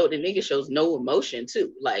the nigga shows no emotion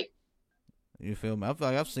too. Like, you feel me? I feel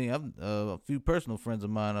like I've seen a few personal friends of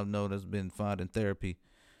mine I've known that's been finding therapy.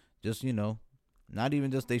 Just, you know, not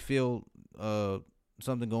even just they feel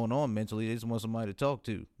something going on mentally. They just want somebody to talk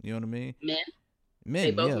to. You know what I mean? Men.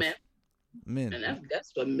 They both yes. Men. And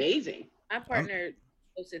that's amazing. My partner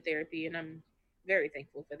goes to therapy, and I'm very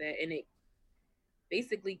thankful for that. And it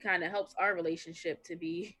basically kind of helps our relationship to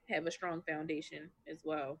have a strong foundation as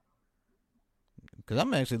well. Because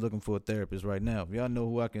I'm actually looking for a therapist right now. If y'all know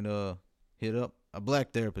who I can hit up, a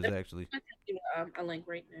black therapist actually. I'll send you a link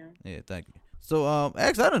right now. Yeah, thank you. So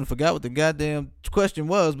actually I done forgot what the goddamn question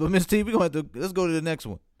was, but Miss T, let's go to the next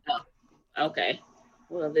one. Oh, okay.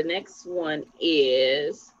 Well, the next one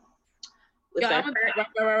is I'm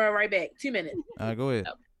right back. 2 minutes. All right, go ahead.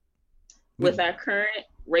 With our current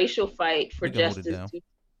racial fight for justice,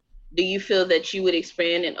 do you feel that you would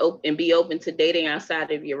expand and be open to dating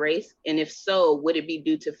outside of your race? And if so, would it be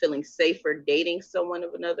due to feeling safer dating someone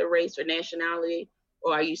of another race or nationality?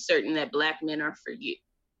 Or are you certain that black men are for you?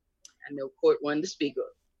 I know Court wanted to speak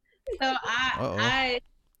up. So I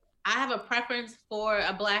have a preference for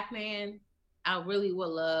a black man. I really would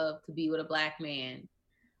love to be with a black man.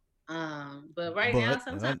 But right now,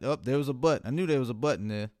 sometimes there was a but. I knew there was a but in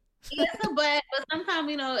there. it's a but sometimes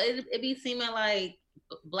it be seeming like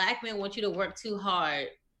black men want you to work too hard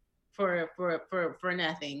for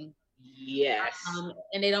nothing. Yes.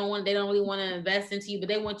 And they don't really want to invest into you, but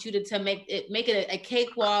they want you to make it a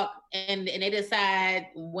cakewalk. And they decide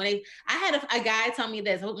I had a guy tell me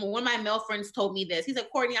this. One of my male friends told me this. He said,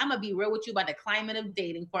 Courtney, I'm gonna be real with you about the climate of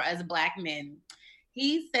dating for us black men.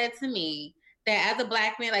 He said to me that as a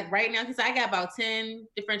black man, like right now, he said, I got about 10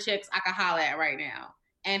 different chicks I can holler at right now.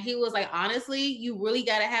 And he was like, honestly, you really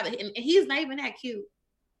gotta have it. And he's not even that cute.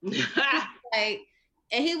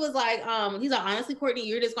 And he was like, he's like, honestly, Courtney,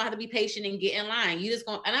 you're just gonna have to be patient and get in line.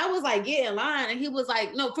 And I was like, get in line. And he was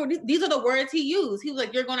like, no, these are the words he used. He was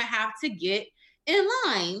like, you're gonna have to get in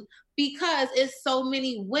line because it's so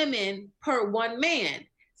many women per one man.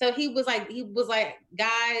 So he was like,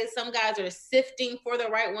 guys, some guys are sifting for the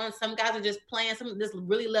right one. Some guys are just playing. Some just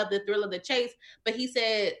really love the thrill of the chase. But he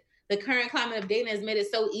said the current climate of dating has made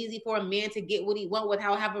it so easy for a man to get what he wants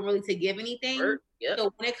without having really to give anything. Yep.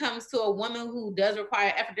 So when it comes to a woman who does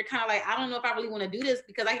require effort, they're kind of like, I don't know if I really want to do this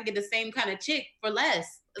because I can get the same kind of chick for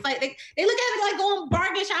less. It's like they look at it like going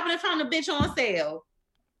bargain shopping and found a bitch on sale.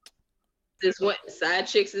 This one side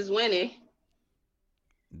chicks is winning.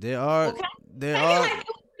 There are. Like 2 or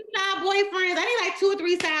 3 side boyfriends. I need like 2 or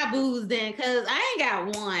 3 side boos then, cause I ain't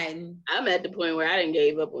got one. I'm at the point where I didn't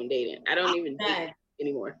gave up on dating. I don't even date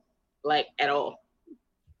anymore, like at all.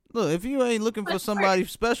 Look, if you ain't looking for somebody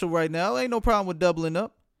special right now, ain't no problem with doubling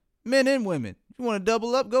up. Men and women. If you want to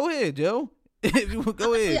double up, go ahead, Joe.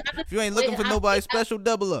 Go ahead. If you ain't looking for nobody special,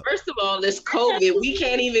 double up. First of all, this COVID, we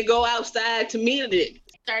can't even go outside to meet it.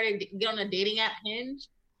 Started to get on a dating app, Hinge.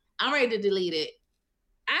 I'm ready to delete it.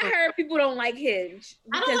 I heard people don't like Hinge.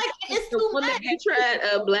 I don't like it. It's too much. You tried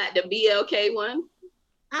the BLK one?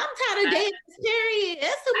 I'm tired of dating. Period.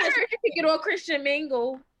 It's too much. I heard you can get on Christian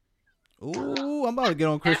Mingle. Ooh, I'm about to get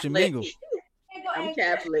on Christian Mingle. I'm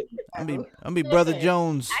Catholic. I'm be Brother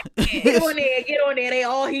Jones. Get on there. They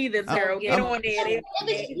all heathens, girl. Get on there.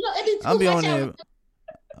 I'll be on there.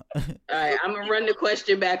 All right, I'm gonna run the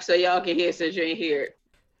question back so y'all can hear since you ain't here.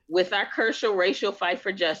 With our crucial racial fight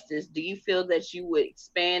for justice, do you feel that you would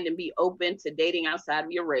expand and be open to dating outside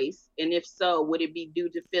of your race? And if so, would it be due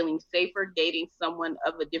to feeling safer dating someone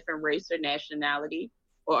of a different race or nationality?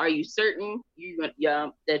 Or are you certain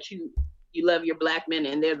that you love your black men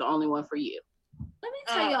and they're the only one for you? Let me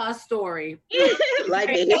tell y'all a story. Like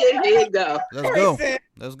it. Here you go.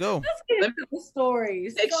 Let's go. Let's get into the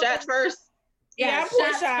stories. Take shots first. Yeah,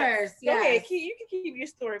 shots first. Go ahead. You can keep your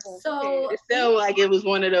story going. So it sounded like it was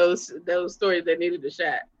one of those stories that needed a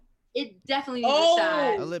shot. It definitely needed a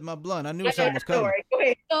shot. I lit my blunt. I knew something was coming. Go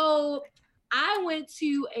ahead. So I went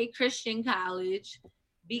to a Christian college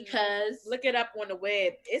because look it up on the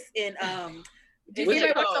web. It's in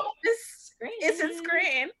It's in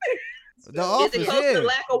Scranton. The office, is it close to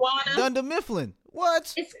Lackawanna? Dunder Mifflin.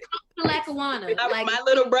 What? It's close to Lackawanna. My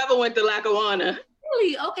little brother went to Lackawanna.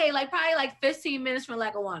 Really? Okay, probably 15 minutes from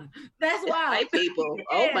Lackawanna. That's wild. White people.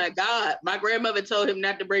 Oh my God. My grandmother told him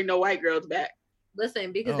not to bring no white girls back.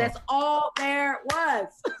 Listen, because that's all there was.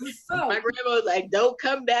 So, my grandma was like, don't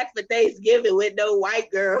come back for Thanksgiving with no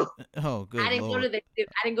white girl. Oh, good I didn't Lord. go to I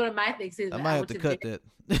didn't go to my Thanksgiving. I might have to cut that.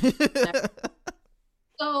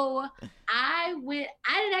 So I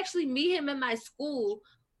didn't actually meet him in my school.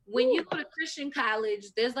 When you go to Christian college,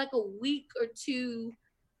 there's a week or two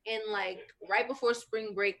in right before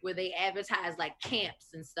spring break where they advertise camps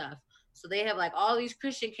and stuff. So they have all these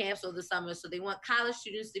Christian camps over the summer. So they want college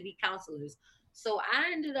students to be counselors. So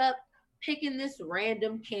I ended up picking this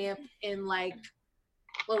random camp in what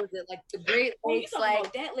was it? The Great Lakes,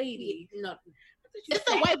 that lady. No, it's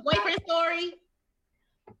a white boyfriend story.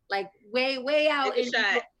 Way out in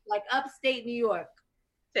shot. Upstate New York.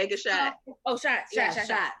 Take a shot. Oh, shots.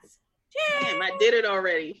 Damn, I did it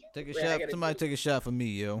already. Take a shot. Somebody take a shot for me,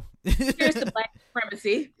 yo. Here's the black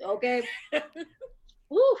supremacy. Okay.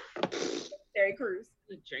 Woo. Terry Crews.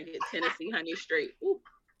 Drinking Tennessee honey straight. Woo.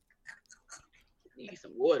 Need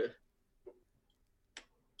some water.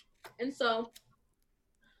 And so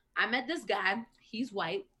I met this guy. He's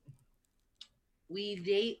white. We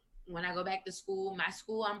date when I go back to school. My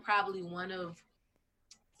school, I'm probably one of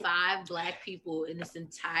 5 black people in this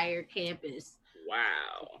entire campus.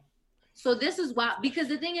 Wow. So this is wild because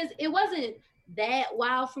the thing is, it wasn't that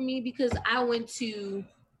wild for me because I went to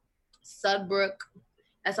Sudbrook.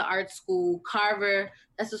 That's an art school. Carver.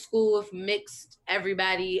 That's a school with mixed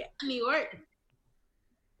everybody. New York.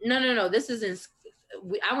 No. This is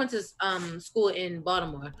I went to school in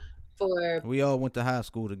Baltimore. We all went to high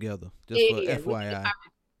school together. Just for FYI.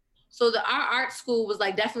 So our art school was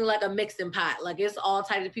like definitely like a mixing pot. Like it's all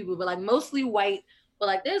types of people, but like mostly white, but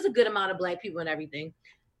like there's a good amount of black people and everything.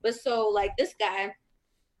 But so like this guy,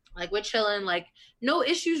 like we're chilling, like no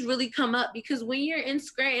issues really come up because when you're in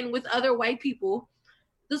Scranton with other white people,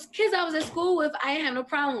 those kids I was at school with, I didn't have no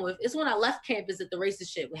problem with. It's when I left campus that the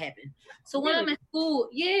racist shit would happen. So when I'm at school,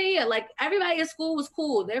 yeah, like everybody at school was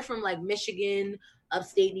cool. They're from like Michigan,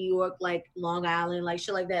 upstate New York, like Long Island, like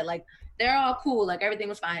shit like that. Like they're all cool. Like everything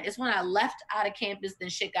was fine. It's when I left out of campus, then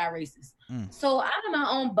shit got racist. So I'm in my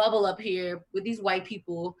own bubble up here with these white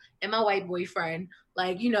people and my white boyfriend.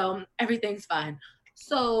 Like, you know, everything's fine.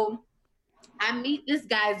 So I meet this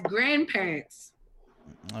guy's grandparents.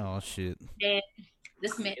 Oh shit. And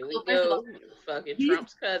this man, Here we go. Fucking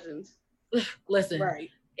Trump's cousins. Listen, Right.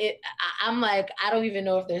 I'm like, I don't even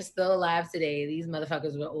know if they're still alive today. These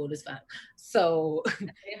motherfuckers were old as fuck. So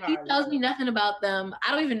he tells me nothing about them.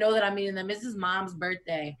 I don't even know that I'm meeting them. It's his mom's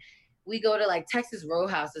birthday. We go to like Texas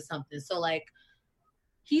Roadhouse or something. So like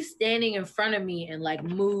he's standing in front of me and like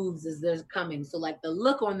moves as they're coming. So like the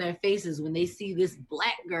look on their faces when they see this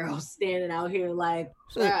black girl standing out here like,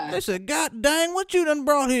 they said, God dang, what you done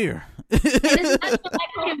brought here? and it's not so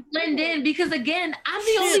I can blend in because again, I'm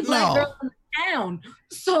the only black girl in the town.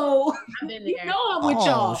 So you know I'm with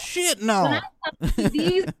y'all. Oh shit no.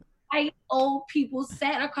 These white old people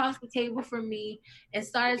sat across the table from me and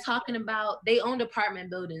started talking about, they owned apartment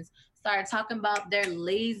buildings, started talking about their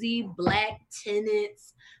lazy black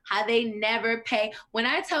tenants, how they never pay. When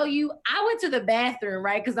I tell you, I went to the bathroom,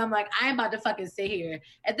 right? Because I'm like, I ain't about to fucking sit here.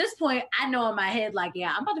 At this point, I know in my head, like,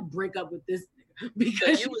 yeah, I'm about to break up with this nigga.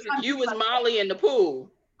 Because so you was Molly in the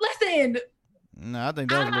pool. Listen. No, I think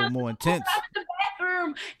that was a little more intense. I'm in the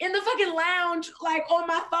bathroom, in the fucking lounge, like on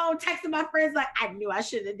my phone, texting my friends, like, I knew I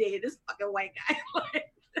shouldn't have dated this fucking white guy.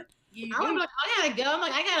 I'm like, I gotta go. I'm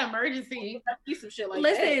like, I got an emergency. Some shit like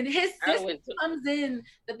Listen, that. his sister comes in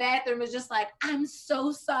the bathroom, is just like, I'm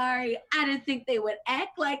so sorry. I didn't think they would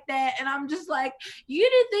act like that. And I'm just like, you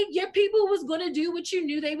didn't think your people was gonna do what you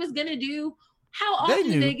knew they was gonna do? How often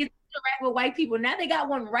do they get to interact with white people? Now they got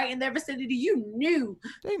one right in their vicinity. You knew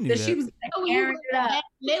that she was airing it up.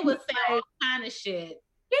 They would say all kind of shit.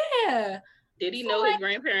 Yeah. Did he know his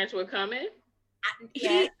grandparents were coming? Who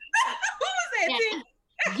was that?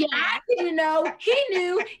 Yeah, I didn't know. He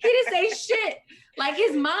knew. He didn't say shit. Like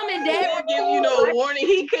his mom and dad would give you no warning.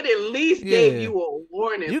 He could at least give you a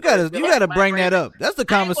warning. You gotta bring that up. That's the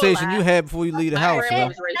conversation you had before you leave the house.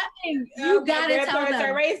 Nothing. You gotta tell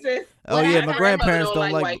them. Racist. Oh yeah, my grandparents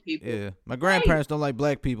don't like white people. Yeah, my grandparents don't like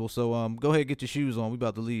black people. So go ahead, get your shoes on. We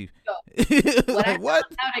about to leave. What I found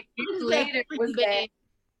out years later was that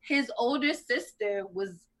his older sister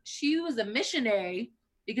was a missionary.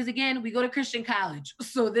 Because again, we go to Christian college.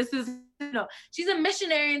 So this is, she's a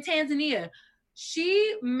missionary in Tanzania.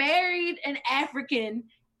 She married an African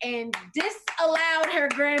and disallowed her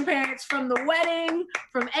grandparents from the wedding,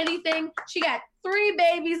 from anything. She got 3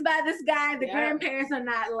 babies by this guy. The grandparents are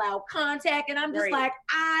not allowed contact. And I'm just like,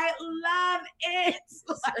 I love it.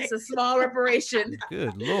 It's a small reparation.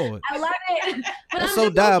 Good Lord. I love it. But that's so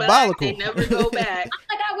diabolical. They never go back.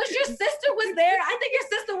 I'm like, I wish your sister was there. I think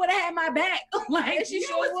your sister would have had my back. Like, she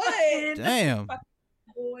sure would. Damn.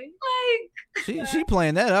 Boy. Like, she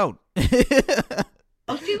playing that out.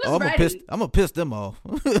 She was ready. I'm gonna piss them off.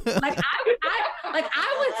 I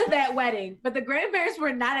went to that wedding, but the grandparents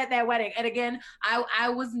were not at that wedding. And again, I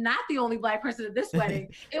was not the only black person at this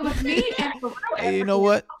wedding. It was me and hey, you know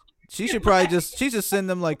what? She should probably just send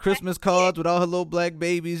them like Christmas cards with all her little black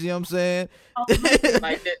babies. You know what I'm saying?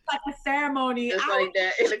 Like a ceremony. Just like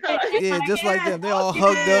that in the car. Yeah, just like them. They all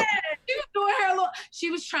hugged up. She was doing her little.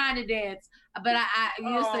 She was trying to dance. But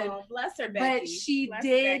listen, bless her, Becky. But she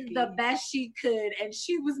did the best she could, and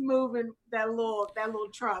she was moving that little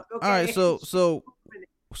trunk. Okay? All right,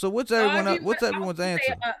 so what's everyone's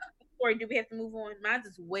answer? Or do we have to move on? Mine's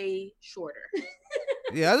is way shorter.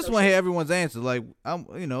 Yeah, I just want to hear everyone's answer. Like,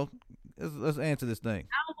 let's answer this thing.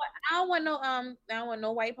 I don't want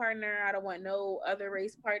no white partner. I don't want no other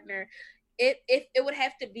race partner. It would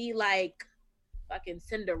have to be like fucking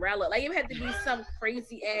Cinderella. Like it would have to be some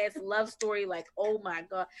crazy ass love story. Like, oh my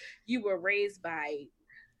god, you were raised by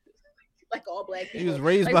like all black people. He was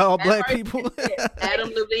raised by all black people. Adam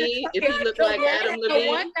Levine. If he looked like Adam Levine.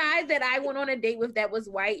 The one guy that I went on a date with that was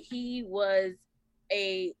white, he was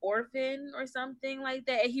a orphan or something like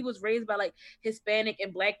that. And he was raised by like Hispanic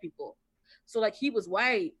and black people. So like he was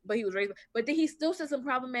white, but he was raised. But then he still said some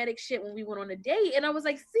problematic shit when we went on a date. And I was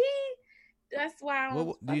like, see, that's why I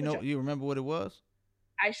don't do you remember what it was?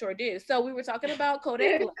 I sure do. So we were talking about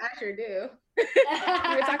Kodak Black. I sure do.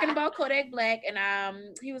 We were talking about Kodak Black,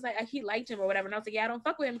 and he was like, he liked him or whatever, and I was like, yeah, I don't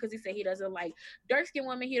fuck with him because he said he doesn't like dark skinned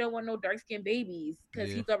women. He don't want no dark skinned babies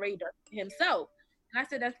because he's already dark himself. And I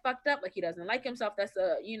said, that's fucked up. Like, he doesn't like himself. That's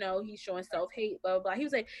he's showing self-hate, blah, blah, blah. He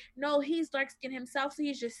was like, no, he's dark-skinned himself. So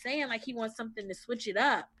he's just saying, like, he wants something to switch it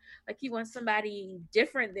up. Like, he wants somebody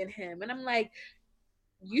different than him. And I'm like,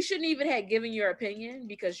 you shouldn't even have given your opinion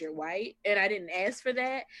because you're white. And I didn't ask for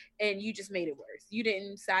that. And you just made it worse. You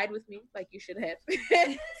didn't side with me like you should have.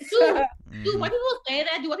 Do white people say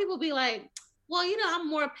that? Do white people be like, well, I'm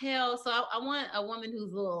more pale, so I want a woman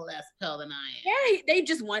who's a little less pale than I am. Yeah, they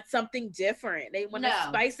just want something different. They want to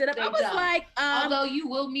spice it up. I was don't. like, although you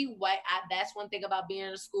will meet white, that's one thing about being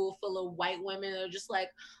in a school full of white women. They're just like,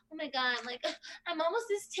 oh my God, like, I'm almost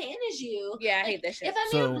as tan as you. Yeah, I hate that shit. If I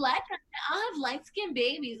meet a black person, I'll have light-skinned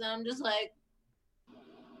babies. And I'm just like.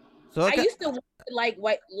 So I used to like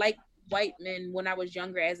white men when I was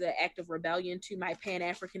younger as an act of rebellion to my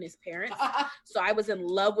Pan-Africanist parents. So I was in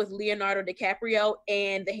love with Leonardo DiCaprio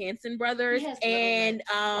and the Hanson brothers. And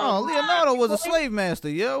Leonardo was a slave master,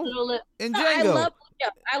 yo. In Django.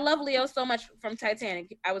 I love Leo so much from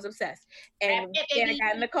Titanic. I was obsessed. And then I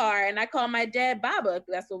got in the car and I called my dad Baba.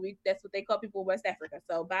 That's what they call people in West Africa.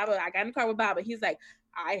 So Baba, I got in the car with Baba. He's like,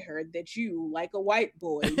 I heard that you like a white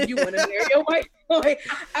boy. You want to marry a white boy?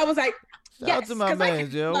 I was like, Shout out to my man,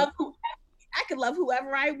 Joe. I could love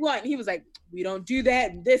whoever I want. And he was like, we don't do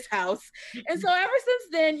that in this house. And so ever since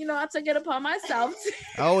then, I took it upon myself.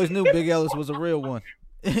 I always knew Big Ellis was a real one.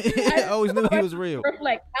 I always knew he was real.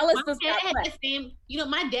 Like Ellis my dad had the same,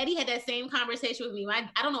 my daddy had that same conversation with me.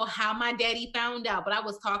 I don't know how my daddy found out, but I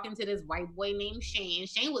was talking to this white boy named Shane.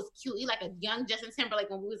 Shane was cute. He like a young Justin Timberlake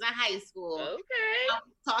when we was in high school. Okay. I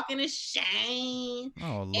was talking to Shane.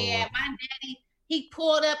 Oh, Lord. And my daddy, he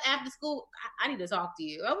pulled up after school. I need to talk to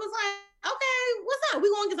you. I was like, okay, what's up?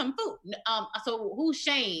 We gonna get some food. So who's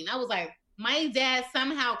Shane? I was like, my dad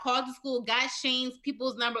somehow called the school, got Shane's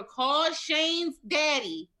people's number, called Shane's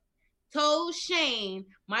daddy, told Shane,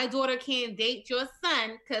 my daughter can't date your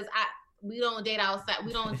son because we don't date outside.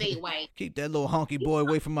 We don't date white. Keep that little honky boy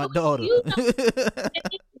away from my daughter.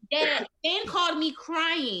 Shane called me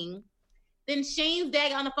crying. Then Shane's dad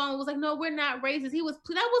got on the phone and was like, no, we're not racist. He was,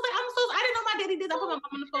 I was like, I didn't know my daddy did that. I put my mom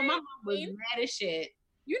on the phone. My mom was mad as shit.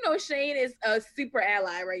 Shane is a super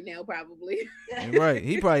ally right now, probably. Right.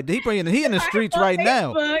 He in the streets right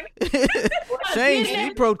now. Shane,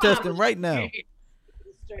 he protesting right now.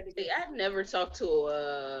 I never talked to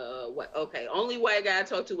only white guy I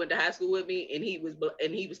talked to went to high school with me, and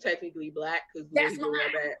he was technically black because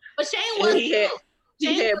but Shane was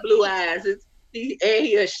he had blue eyes.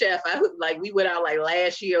 He a chef. We went out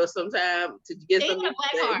last year or sometime to get something.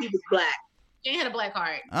 He was black. Jane had a black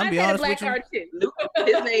card. I'll be honest with you.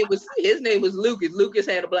 His name was Lucas. Lucas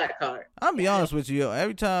had a black card. I'll be honest with you, yo.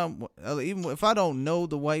 Every time, even if I don't know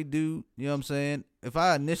the white dude, you know what I'm saying? If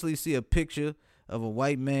I initially see a picture of a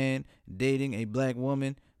white man dating a black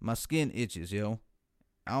woman, my skin itches, yo.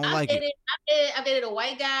 I don't like it. I've dated a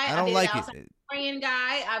white guy. I don't like it. Korean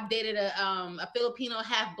guy. I've dated a Filipino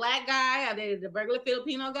half black guy. I've dated a regular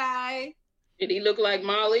Filipino guy. Did he look like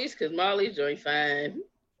Molly's? Because Molly's joint fine.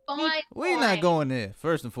 We're not going there,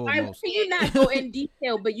 first and foremost. You not go in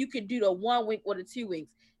detail, but you could do the 1 wink or the 2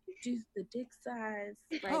 winks. Do the dick size.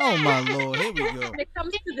 Oh my Lord, here we go.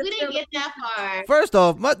 We didn't get that far. First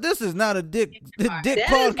off, this is not a dick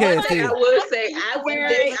podcast here. I would say I would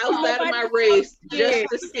date outside of my race just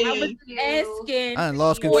to see. Asking. I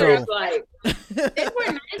lost control. They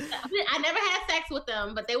were nice. I never had sex with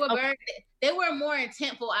them, but they were they were more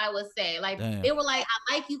intentful, I would say. Damn. They were like,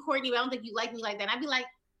 I like you, Courtney, but I don't think you like me like that. And I'd be like,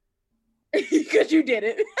 because you did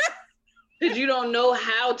it. Because you don't know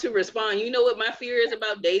how to respond. You know what my fear is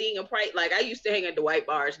about dating a price? I used to hang at the white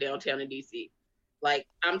bars downtown in DC.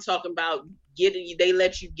 I'm talking about they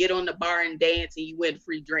let you get on the bar and dance and you win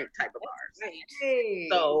free drink type of bars. hey.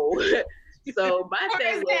 So my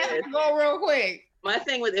thing was, go real quick. My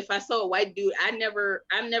thing was, if I saw a white dude, I'm never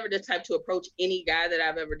the type to approach any guy that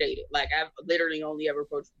I've ever dated. I've literally only ever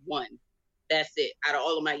approached one. That's it out of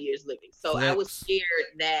all of my years living. So I was scared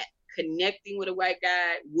that connecting with a white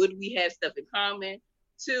guy, would we have stuff in common?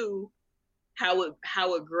 Two,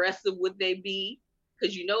 how aggressive would they be?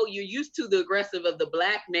 Because you're used to the aggressive of the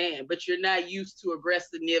black man, but you're not used to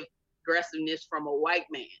aggressiveness from a white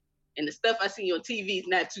man. And the stuff I see on TV is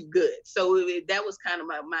not too good. So that was kind of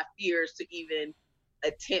my fears to even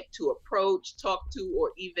attempt to approach, talk to,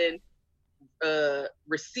 or even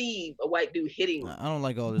receive a white dude hitting me. I don't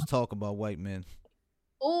like all this talk about white men.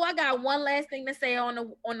 Oh, I got one last thing to say on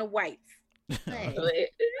the whites.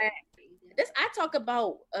 I talk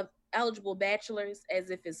about eligible bachelors as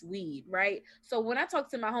if it's weed, right? So when I talk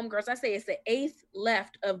to my homegirls, I say it's the 8th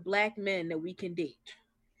left of black men that we can date.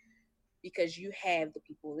 Because you have the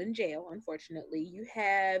people in jail, unfortunately. You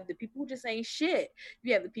have the people who just ain't shit.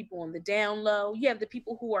 You have the people on the down low. You have the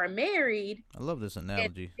people who are married. I love this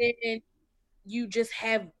analogy. And you just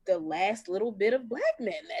have the last little bit of black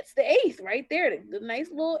men. That's the 8th right there, the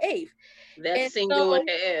nice little 8th. That's single and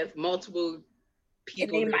have multiple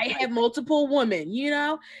people. And they might have multiple women, you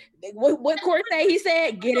know? What Court say? He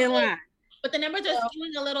said, get in line. But the numbers are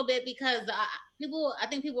skewing a little bit because the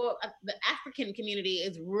African community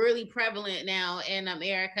is really prevalent now in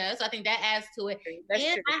America. So I think that adds to it. That's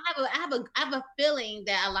and true. I have a feeling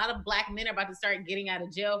that a lot of black men are about to start getting out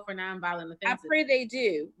of jail for nonviolent offenses. I pray they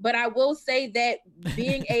do. But I will say that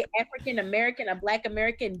being a African American, a black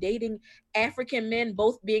American, dating African men,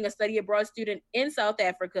 both being a study abroad student in South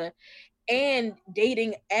Africa and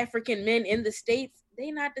dating African men in the States, they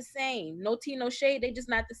not the same. No tea, no shade. They just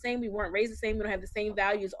not the same. We weren't raised the same. We don't have the same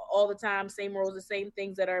values all the time, same roles, the same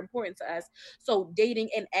things that are important to us. So dating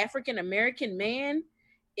an African American man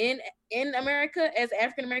in America as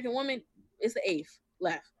African American woman is the 8th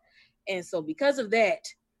left. And so because of that,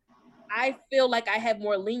 I feel like I have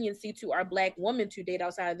more leniency to our black women to date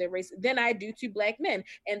outside of their race than I do to black men.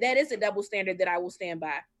 And that is a double standard that I will stand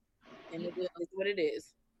by. And it is what it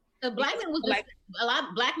is. The black men was like a lot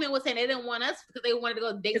of black men were saying they didn't want us because they wanted to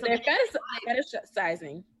go date somebody.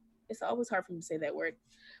 Fetishizing. It's always hard for me to say that word,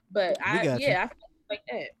 but I feel like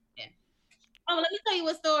that. Yeah. Oh, let me tell you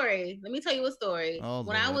a story. Oh,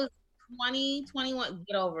 when I was 20, 21,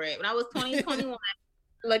 get over it. When I was 20, 21,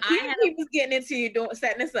 like he was getting into you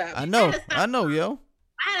setting us up. I know, yo.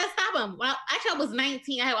 I had to stop him. Well, actually, I was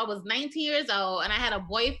 19. I was 19 years old, and I had a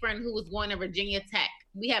boyfriend who was going to Virginia Tech.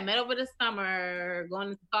 We had met over the summer, going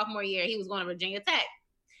into sophomore year. He was going to Virginia Tech.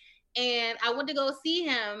 And I went to go see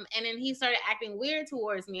him, and then he started acting weird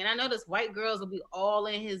towards me. And I noticed white girls would be all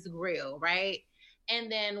in his grill, right?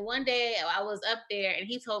 And then one day I was up there, and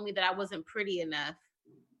he told me that I wasn't pretty enough,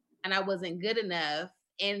 and I wasn't good enough.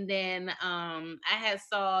 And then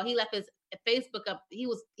he left his Facebook up. He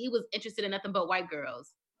was interested in nothing but white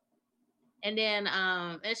girls. And then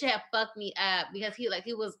and she had fucked me up because he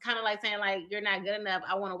was kind of like saying like, you're not good enough.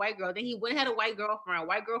 I want a white girl. Then he went and had a white girlfriend. A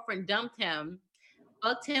white girlfriend dumped him,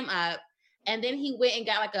 fucked him up, and then he went and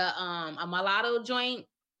got like a mulatto joint,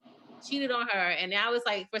 cheated on her. And now it's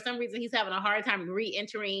like for some reason he's having a hard time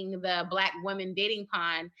re-entering the black women dating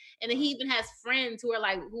pond. And then he even has friends who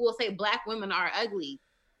will say black women are ugly.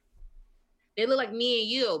 They look like me and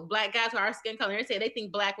you, black guys who are our skin color. They say they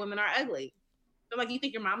think black women are ugly. I'm like, you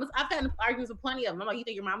think your mama's? I've had arguments with plenty of them. I'm like, you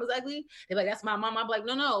think your mama's ugly? They're like, that's my mom. I'm like,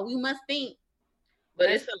 no, you must think. But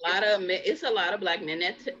it's a lot of black men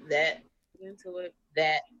that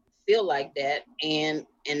feel like that, and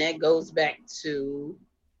that goes back to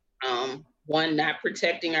one, not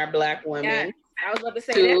protecting our black women. Yeah, I was about to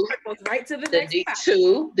say that goes right to the next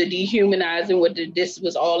part. The dehumanizing. This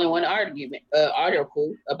was all in one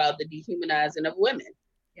article about the dehumanizing of women.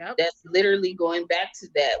 Yep. That's literally going back to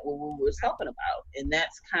that what we were talking about, and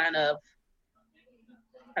that's kind of,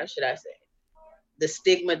 how should I say, the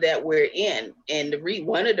stigma that we're in. And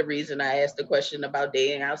one of the reasons I asked the question about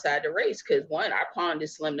dating outside the race, because one, our pond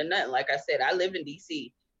is slim to nothing. Like I said, I live in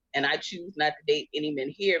DC, and I choose not to date any men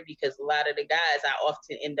here because a lot of the guys I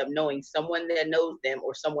often end up knowing someone that knows them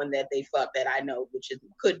or someone that they fuck that I know,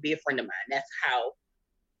 could be a friend of mine. That's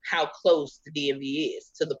how close the DMV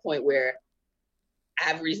is, to the point where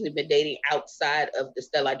I've recently been dating outside of the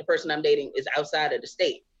state. Like the person I'm dating is outside of the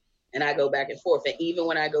state, and I go back and forth. And even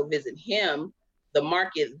when I go visit him, the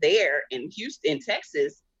market there in Houston,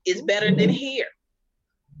 Texas, is better than here.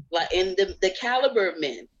 Like in the caliber of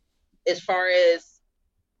men, as far as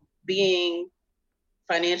being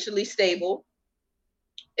financially stable,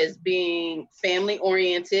 as being family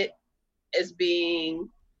oriented, as being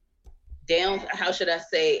down, how should I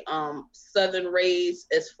say, Southern raised,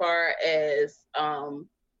 as far as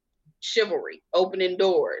chivalry, opening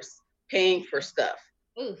doors, paying for stuff,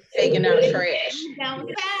 taking out trash,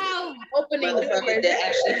 opening doors that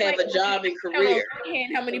actually have a job and career.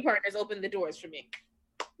 And how many partners open the doors for me?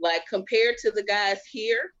 Like compared to the guys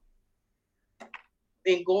here,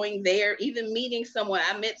 and going there, even meeting someone,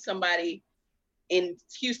 I met somebody in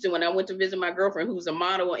Houston when I went to visit my girlfriend who's a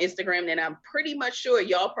model on Instagram, and I'm pretty much sure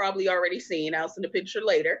y'all probably already seen, I'll send a picture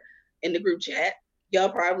later in the group chat, y'all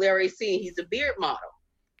probably already seen, he's a beard model.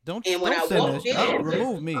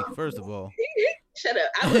 Remove me, first of all. Shut up.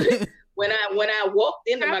 When I walked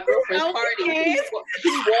into my girlfriend's party,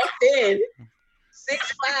 he walked in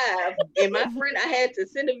 6'5", and my friend, I had to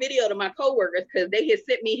send a video to my coworkers because they had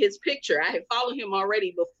sent me his picture. I had followed him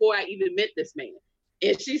already before I even met this man.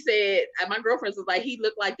 And she said, and my girlfriend was like, he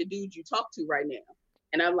looked like the dude you talk to right now.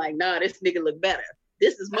 And I'm like, nah, this nigga look better.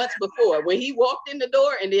 This is months before. When he walked in the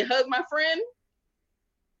door and then hugged my friend,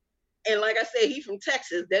 and like I said, he from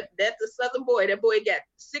Texas. That's a Southern boy. That boy got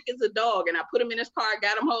sick as a dog, and I put him in his car,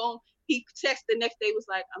 got him home. He texted the next day, was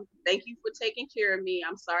like, thank you for taking care of me.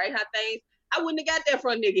 I'm sorry how things. I wouldn't have got that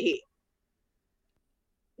from a nigga here.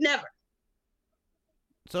 Never.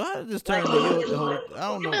 So how did this turn into the whole? I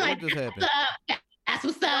don't know what just happened. That's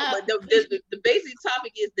what's up. But the basic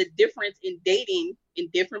topic is the difference in dating in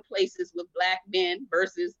different places with Black men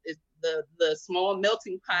versus the small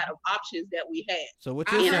melting pot of options that we had. So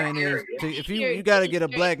what you're saying is, if you got to get a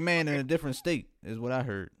Black man in a different state, is what I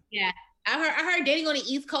heard. Yeah, I heard dating on the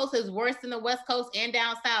East Coast is worse than the West Coast and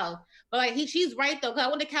down south. But like she's right though, because I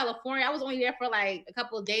went to California. I was only there for like a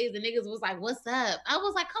couple of days. The niggas was like, "What's up?" I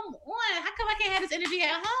was like, "Come on, how come I can't have this energy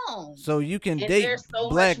at home?" So you can date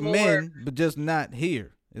Black men, but just not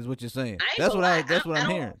here, is what you're saying. That's what I'm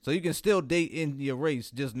hearing. So you can still date in your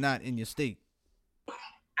race, just not in your state.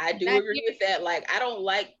 I do agree with that. Like, I don't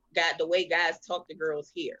like the way guys talk to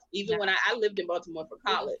girls here. Even when I lived in Baltimore for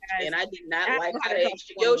college, and I did not like how they,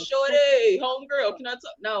 yo, shorty, homegirl, can I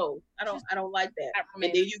talk? No, I don't like that. And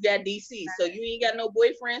then you got DC, so you ain't got no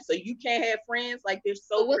boyfriend, so you can't have friends. Like, they're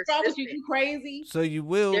so what's wrong with you? You crazy? So you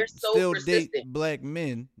will still date Black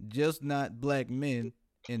men, just not Black men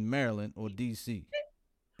in Maryland or DC,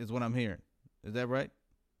 is what I'm hearing. Is that right?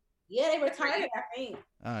 Yeah, they retired, I think.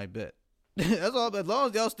 All right, bet. That's all. As long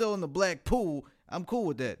as y'all still in the black pool, I'm cool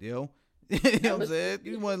with that, yo. You know what I'm saying?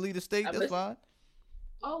 You want to leave the state, that's fine.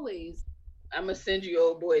 Always. I'm going to send you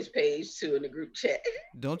old boys page too in the group chat.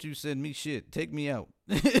 Don't you send me shit. Take me out.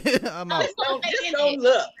 I'm out. Just don't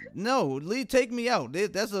look. No, take me out.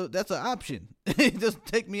 That's an option. Just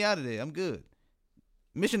take me out of there. I'm good.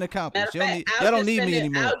 Mission accomplished. Y'all don't need me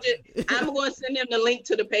anymore. I'm going to send him the link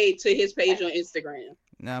to his page on Instagram.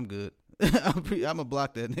 Nah, I'm good. I'm gonna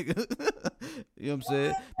block that nigga. You know what I'm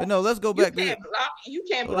saying? But no, let's go back to you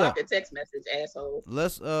can't block a text message, asshole.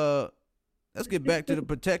 Let's get back to the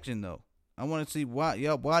protection though. I want to see why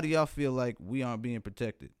do y'all feel like we aren't being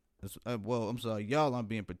protected? Well, I'm sorry, y'all aren't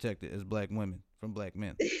being protected as Black women from Black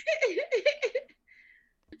men.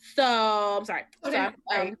 So I'm sorry. Okay.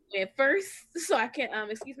 So first, so I can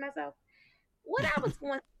excuse myself. What I was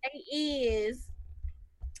going to say is,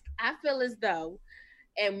 I feel as though,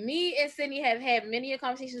 and me and Sydney have had many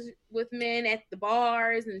conversations with men at the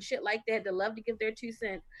bars and shit like that that love to give their 2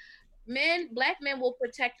 cents. Black men will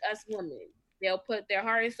protect us women. They'll put their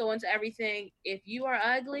heart and soul into everything. If you are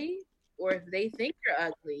ugly, or if they think you're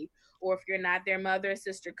ugly, or if you're not their mother,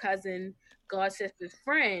 sister, cousin, god sister's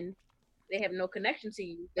friend, they have no connection to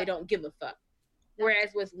you. They don't give a fuck. Whereas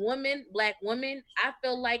with women, Black women, I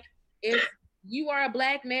feel like if you are a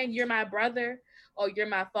Black man, you're my brother, or you're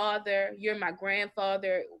my father, you're my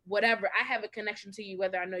grandfather, whatever. I have a connection to you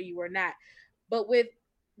whether I know you or not. But with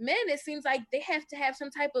men, it seems like they have to have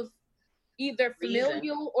some type of either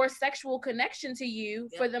familial or sexual connection to you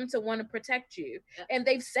for them to want to protect you. And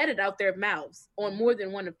they've said it out their mouths on more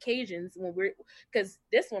than one occasions because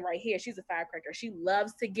this one right here, she's a firecracker. She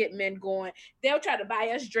loves to get men going. They'll try to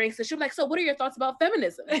buy us drinks and she'll be like, so what are your thoughts about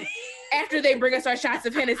feminism? After they bring us our shots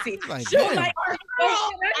of Hennessy. She'll like,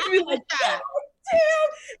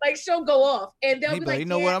 like she'll go off and they'll be like, you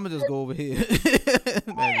know what? I'm gonna just go over here.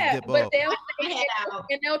 But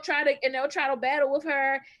they'll try to battle with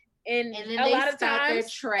her. And a lot of times,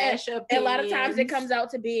 a lot of times it comes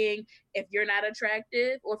out to being, if you're not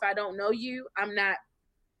attractive or if I don't know you, I'm not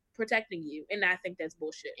protecting you. And I think that's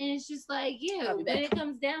bullshit. And it's just like, when it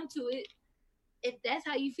comes down to it, if that's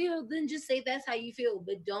how you feel, then just say that's how you feel.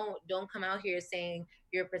 But don't come out here saying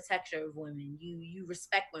you're a protector of women. You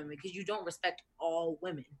respect women, because you don't respect all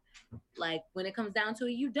women. Like, when it comes down to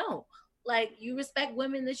it, you don't. Like, you respect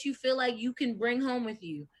women that you feel like you can bring home with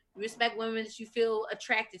you. You respect women that you feel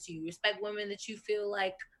attracted to. You respect women that you feel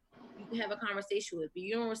like you can have a conversation with. But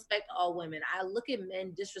you don't respect all women. I look at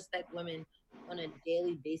men disrespect women on a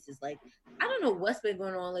daily basis. Like, I don't know what's been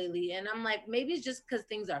going on lately. And I'm like, maybe it's just because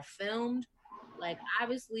things are filmed. Like,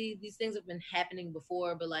 obviously, these things have been happening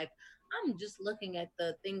before. But, like, I'm just looking at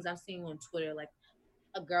the things I'm seeing on Twitter. Like,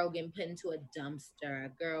 a girl getting put into a dumpster. A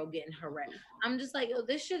girl getting harassed. I'm just like, oh,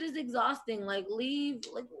 this shit is exhausting. Like, leave.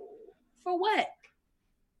 Like, for what?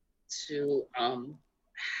 To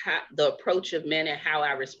the approach of men and how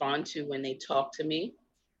I respond to when they talk to me.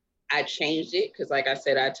 I changed it because, like I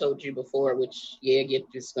said, I told you before, which,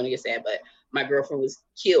 it's going to get sad, but my girlfriend was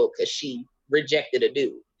killed because she rejected a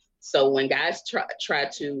dude. So when guys try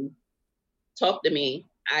to talk to me,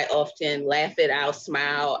 I often laugh it out,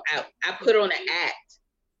 smile. I put on an act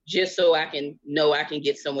just so I can know I can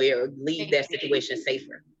get somewhere or leave that situation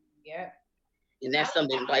safer. Yeah. And that's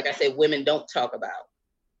something, like I said, women don't talk about.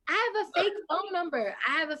 I have a fake phone number.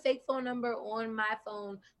 I have a fake phone number on my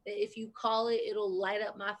phone that if you call it, it'll light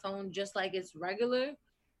up my phone just like it's regular.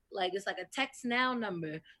 Like it's like a text now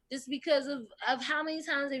number. Just because of how many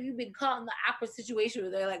times have you been caught in the awkward situation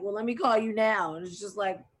where they're like, well, let me call you now. And it's just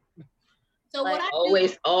like, so like,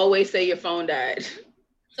 what always say your phone died.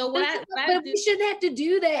 So what but we shouldn't have to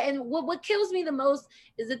do that. And what kills me the most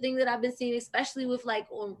is the thing that I've been seeing, especially with like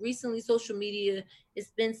on recently social media.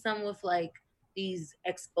 It's been some with like these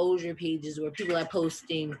exposure pages where people are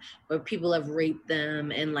posting where people have raped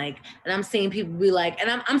them and I'm seeing people be like,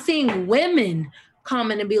 and I'm seeing women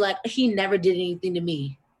comment and be like, he never did anything to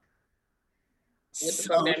me. What the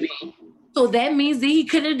fuck that mean? So that means that he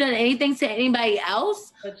couldn't have done anything to anybody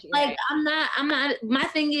else. Like right. I'm not. My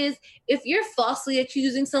thing is, if you're falsely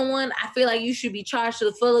accusing someone, I feel like you should be charged to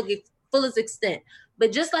the fullest extent.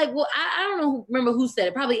 But just like, well, I don't know, remember who said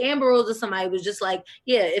it. Probably Amber Rose or somebody was just like,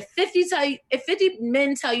 yeah, if 50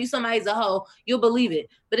 men tell you somebody's a hoe, you'll believe it.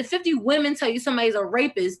 But if 50 women tell you somebody's a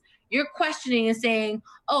rapist, you're questioning and saying,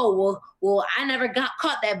 oh, well, I never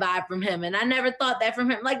caught that vibe from him, and I never thought that from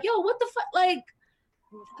him. Like, yo, what the fuck, like.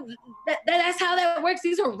 That's how that works.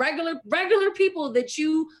 These are regular people that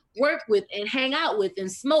you work with and hang out with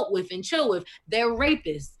and smoke with and chill with. They're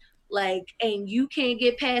rapists, like, and you can't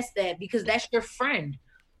get past that because that's your friend.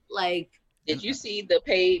 Like, did you see the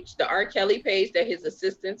page, the R. Kelly page that his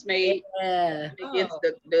assistants made against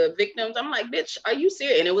the victims? I'm like, bitch, are you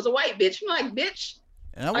serious? And it was a white bitch. I'm like, bitch.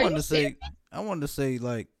 And I wanted to say,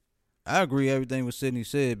 like, I agree everything what Sydney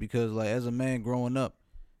said because, like, as a man growing up,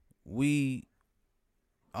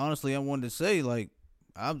 honestly, I wanted to say, like,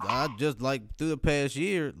 I just, like, through the past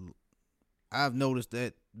year, I've noticed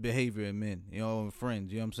that behavior in men, and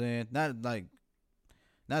friends, you know what I'm saying?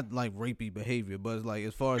 Not like rapey behavior, but it's like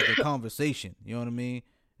as far as the conversation, you know what I mean?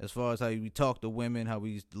 As far as how we talk to women, how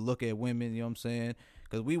we used to look at women, you know what I'm saying?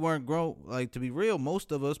 Because we weren't grown, like, to be real,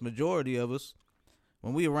 most of us, majority of us,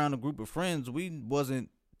 when we around a group of friends, we wasn't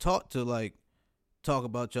taught to, like, talk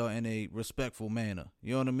about y'all in a respectful manner,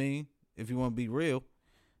 you know what I mean? If you want to be real.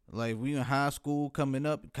 Like, we in high school, coming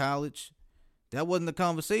up, college, that wasn't the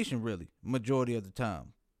conversation, really, majority of the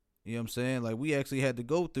time. You know what I'm saying? Like, we actually had to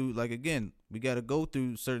go through, like, again, we got to go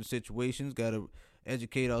through certain situations, got to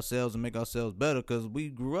educate ourselves and make ourselves better because we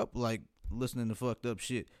grew up, like, listening to fucked up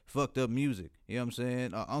shit, fucked up music. You know what I'm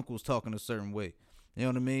saying? Our uncles talking a certain way. You know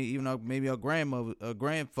what I mean? Even maybe our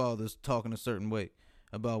grandfathers talking a certain way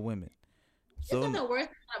about women. So, isn't the worst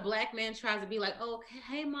when a black man tries to be like, oh,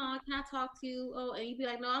 hey, mom, can I talk to you? Oh, and you be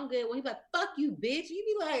like, no, I'm good. When he be like, fuck you, bitch.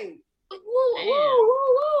 You be like,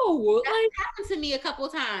 whoa. That happened to me a couple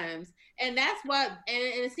of times. And that's what,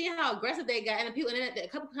 and seeing how aggressive they got, and the people, and a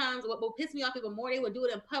couple of times, what pissed me off even more, they would do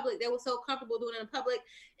it in public. They were so comfortable doing it in public,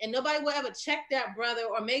 and nobody would ever check that brother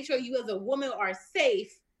or make sure you as a woman are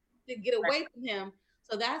safe to get away from him.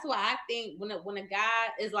 So that's why I think when a guy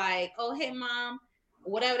is like, oh, hey, mom,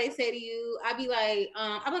 whatever they say to you, I'd be like,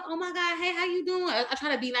 oh my God, hey, how you doing? I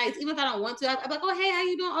try to be nice, even if I don't want to. I'm like, oh, hey, how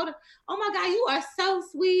you doing? Oh my God, you are so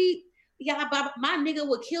sweet. Yeah, my nigga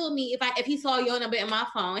would kill me if he saw your number in my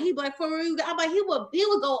phone. He'd be like, for real? I'm like, he would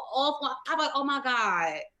go off. I'm like, oh my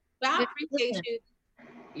God. But I appreciate you.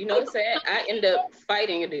 You know what I'm saying? I end up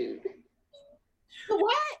fighting a dude.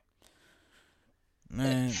 What?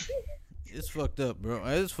 Man. It's fucked up, bro.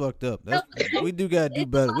 It's fucked up. We do gotta do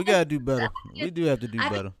better. We gotta do better. We do have to do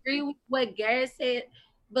better. I agree with what Garrett said,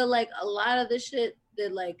 but like a lot of the shit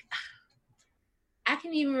that like I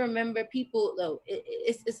can even remember people though.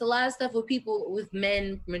 It's a lot of stuff with people with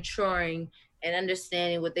men maturing and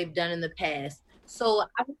understanding what they've done in the past. So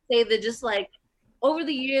I would say that just like over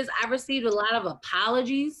the years, I've received a lot of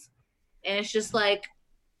apologies, and it's just like,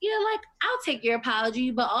 yeah, like I'll take your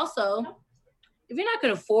apology, but also, if you're not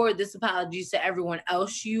going to forward this apology to everyone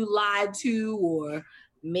else you lied to or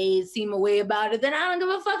made seem a way about it, then I don't give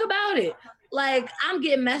a fuck about it. Like, I'm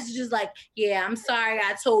getting messages like, yeah, I'm sorry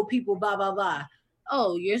I told people blah, blah, blah.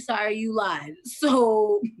 Oh, you're sorry you lied.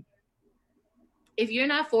 So if you're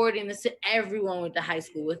not forwarding this to everyone with the high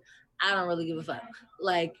school with, I don't really give a fuck.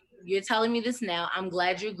 Like, you're telling me this now. I'm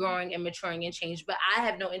glad you're growing and maturing and changed, but I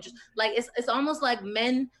have no interest. Like, it's almost like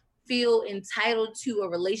men feel entitled to a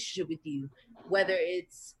relationship with you, whether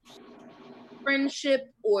it's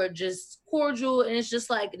friendship or just cordial, and it's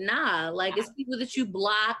just like, nah, like it's people that you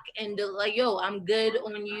block and like, yo, I'm good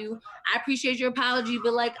on you. I appreciate your apology,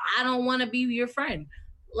 but like, I don't want to be your friend.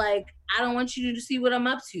 Like, I don't want you to see what I'm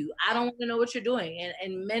up to. I don't want to know what you're doing.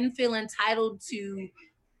 And men feel entitled to,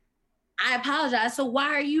 I apologize. So why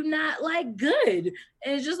are you not like good?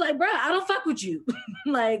 And it's just like, bro, I don't fuck with you.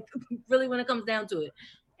 Like, really, when it comes down to it.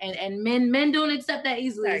 And men don't accept that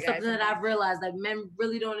easily. Sorry, it's something that I've realized. Like, men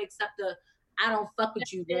really don't accept I don't fuck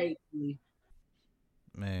with you very easily.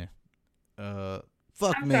 Man.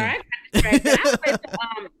 Fuck I'm men. Sorry,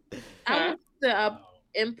 I want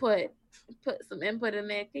to put some input in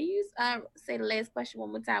there. Can you say the last question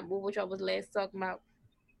one more time? What y'all was last talking about?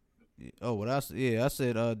 Oh, I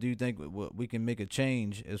said, do you think we can make a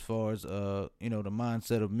change as far as the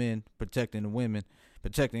mindset of men protecting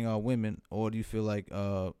our women, or do you feel like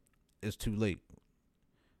it's too late?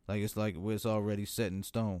 Like it's already set in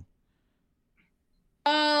stone.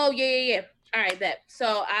 Oh yeah. All right, bet.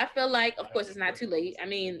 So I feel like, of course, it's not too late. I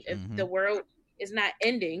mean, if the world is not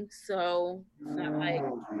ending, so it's not like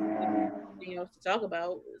anything else to talk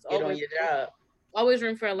about. It's Get on your job. Always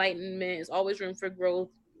room for enlightenment. It's always room for growth.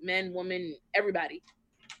 Men, women, everybody.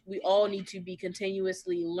 We all need to be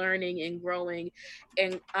continuously learning and growing.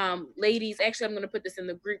 And ladies, actually, I'm going to put this in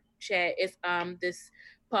the group chat. It's this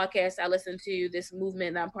podcast I listen to, this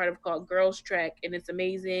movement that I'm part of called Girls Track, and it's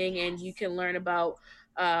amazing. And you can learn about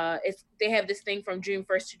they have this thing from June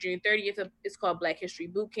 1st to June 30th. It's called Black History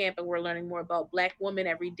Boot Camp, and we're learning more about Black women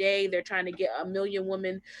every day. They're trying to get 1 million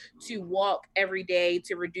women to walk every day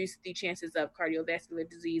to reduce the chances of cardiovascular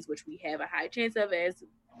disease, which we have a high chance of as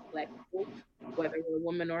Black people, whether we're a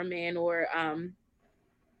woman or a man or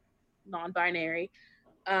non-binary.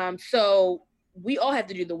 So we all have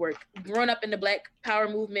to do the work. Growing up in the Black Power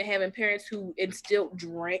movement, having parents who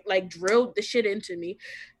drilled the shit into me,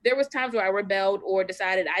 there was times where I rebelled or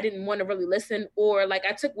decided I didn't want to really listen, or like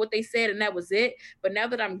I took what they said and that was it. But now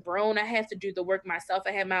that I'm grown, I have to do the work myself.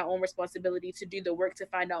 I have my own responsibility to do the work to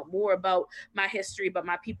find out more about my history, about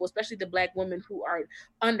my people, especially the Black women who are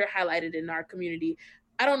under-highlighted in our community.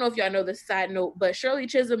 I don't know if y'all know this side note, but Shirley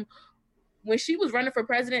Chisholm, when she was running for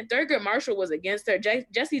president, Thurgood Marshall was against her.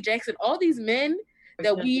 Jesse Jackson, all these men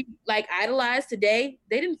that we like idolize today,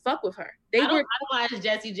 they didn't fuck with her. I don't idolize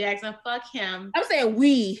Jesse Jackson. Fuck him. I'm saying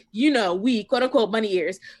we quote unquote money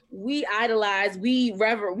ears. We idolize, we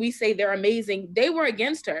rever, we say they're amazing. They were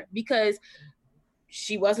against her because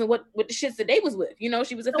she wasn't what the shits that they was with.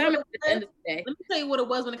 She was a feminist at the end of the day. Let me tell you what it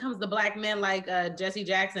was when it comes to Black men like Jesse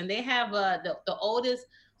Jackson. They have the oldest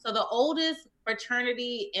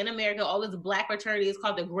fraternity in America, all this Black fraternity is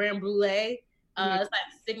called the Grand Brulee. It's like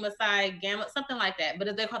Sigma Psi Gamma, something like that.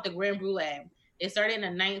 But they're called the Grand Brulee. They started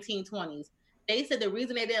in the 1920s. They said the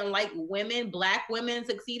reason they didn't like Black women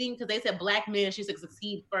succeeding, because they said Black men should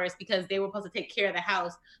succeed first because they were supposed to take care of the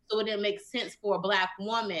house. So it didn't make sense for a Black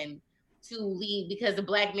woman to lead because the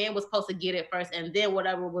Black man was supposed to get it first, and then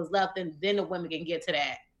whatever was left, and then the women can get to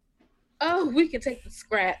that. Oh, we can take the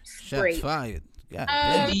scraps. Shots Great. fired. Time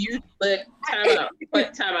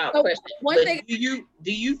out question.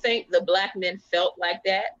 Do you think the Black men felt like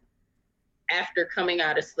that after coming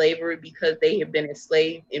out of slavery because they have been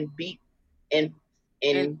enslaved and beat and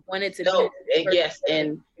wanted to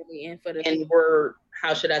and were,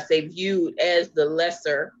 how should I say, viewed as the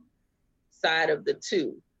lesser side of the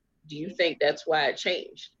two? Do you think that's why it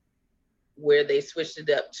changed, where they switched it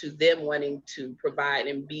up to them wanting to provide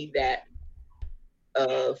and be that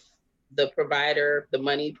of the provider, the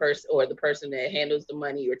money person, or the person that handles the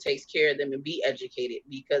money or takes care of them and be educated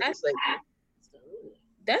because it's like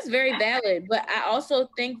that's very valid. But I also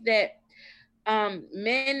think that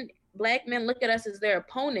Black men look at us as their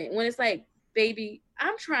opponent when it's like, baby,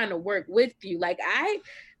 I'm trying to work with you. Like I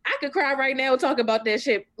could cry right now talk about that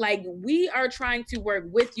shit. Like, we are trying to work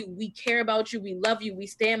with you. We care about you. We love you. We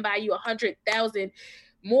stand by you 100,000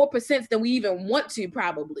 more % than we even want to,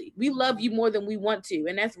 probably. We love you more than we want to,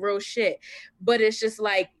 and that's real shit. But it's just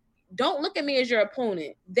like, don't look at me as your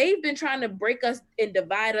opponent. They've been trying to break us and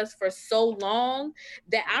divide us for so long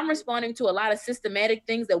that I'm responding to a lot of systematic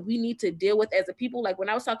things that we need to deal with as a people. Like when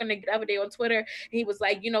I was talking to the other day on Twitter, and he was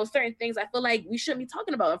like, certain things I feel like we shouldn't be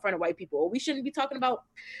talking about in front of white people, or we shouldn't be talking about,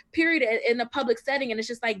 period, in a public setting. And it's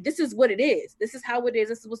just like, this is what it is. This is how it is.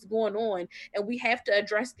 This is what's going on. And we have to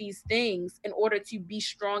address these things in order to be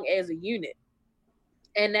strong as a unit.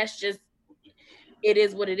 And that's just, it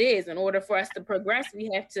is what it is. In order for us to progress,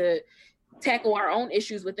 we have to tackle our own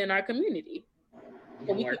issues within our community.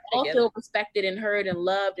 So we can all feel respected and heard and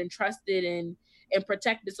loved and trusted and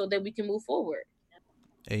protected so that we can move forward.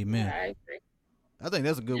 Amen. I think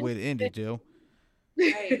that's a good way to end it, Joe.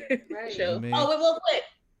 Right. Sure. Oh, wait, real quick.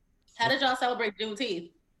 How did y'all celebrate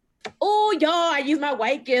Juneteenth? Oh, y'all, I used my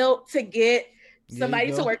white guilt to get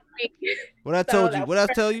somebody to work for me. What I told you? What I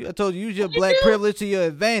tell you? I told you use your black privilege to your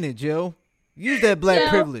advantage, yo. Use that black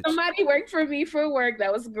privilege. Somebody worked for me for work.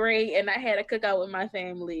 That was great, and I had a cookout with my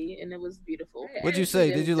family, and it was beautiful. What'd you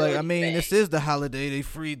say? Did you like? I mean, this is the holiday they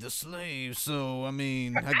freed the slaves, so I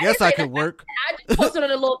mean, I guess I could work. I just posted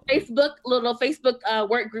on a little Facebook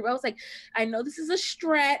work group. I was like, I know this is a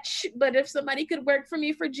stretch, but if somebody could work for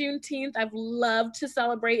me for Juneteenth, I'd love to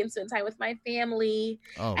celebrate and spend time with my family.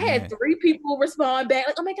 I had 3 people respond back,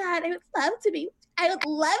 like, "Oh my God, I would love to be. I would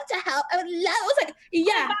love to help. I was like,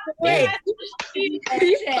 yeah, wait, you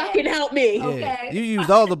fucking help me." Yeah. Okay. You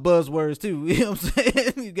used all the buzzwords too. You know what I'm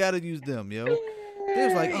saying? You gotta use them, yo. They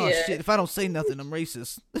was like, oh shit, if I don't say nothing, I'm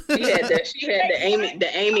racist. She had the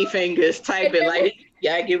Amy fingers typing like,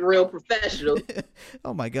 yeah, get real professional.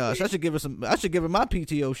 Oh my gosh, I should give her my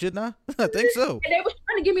PTO, shouldn't I? I think so. And they were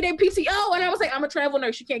trying to give me their PTO, and I was like, I'm a travel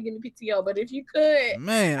nurse, you can't give me PTO, but if you could,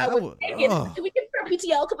 man, I would take it. Can we get our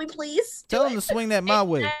PTO? Could we please? Tell them to swing that my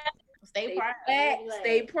way. Stay proud.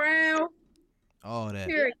 Stay proud. All that.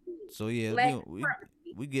 Period. So yeah,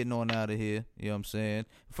 we getting on out of here. You know what I'm saying?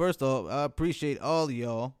 First off, I appreciate all of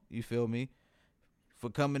y'all. You feel me? For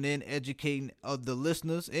coming in, educating the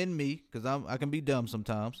listeners and me, because I can be dumb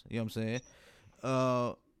sometimes. You know what I'm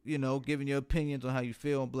saying? You know, giving your opinions on how you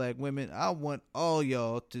feel on black women. I want all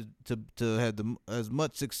y'all to have as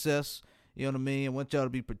much success. You know what I mean? I want y'all to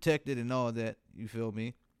be protected and all that. You feel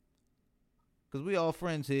me? Because we all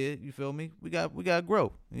friends here. You feel me? We got to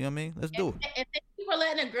grow. You know what I mean? Let's do it. And thank you for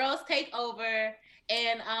letting the girls take over.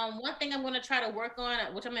 And one thing I'm going to try to work on,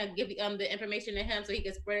 which I'm going to give the information to him so he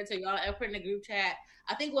can spread it to y'all and put in the group chat.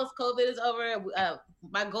 I think once COVID is over,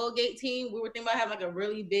 my Goldgate team, we were thinking about having like a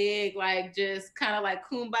really big, like just kind of like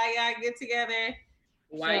kumbaya get together.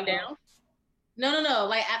 Wind down? No.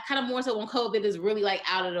 Like kind of more so when COVID is really like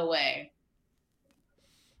out of the way.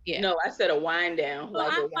 Yeah. No, I said a wind down. Well,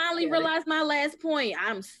 I finally realized my last point.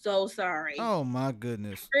 I'm so sorry. Oh my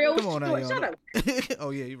goodness. Come on now, shut up. Oh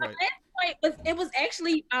yeah, you're right. My last point was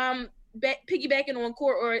actually piggybacking on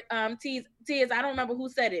Court or T's. I don't remember who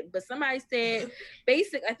said it, but somebody said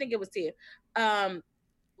I think it was Tia.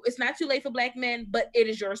 It's not too late for black men, but it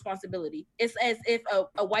is your responsibility. It's as if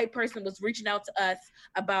a white person was reaching out to us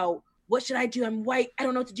about what should I do? I'm white. I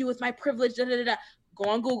don't know what to do with my privilege. Da, da, da, da. Go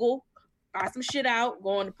on Google. Find some shit out,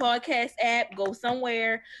 go on the podcast app, go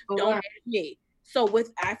somewhere. Don't ask me. So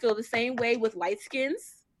I feel the same way with light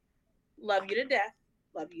skins. Love you to death.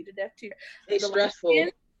 Love you to death too. It's stressful.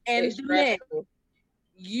 And the men.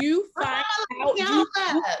 You find out you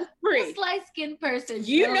free. This light skinned person.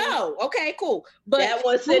 You know. Okay, cool. But that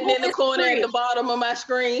one sitting in the corner at the bottom of my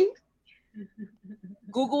screen.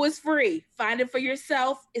 Google is free. Find it for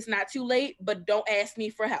yourself. It's not too late, but don't ask me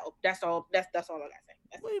for help. That's all. That's all I gotta say.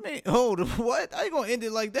 What do you mean? Hold on, what? How you gonna end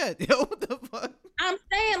it like that? Yo, what the fuck? I'm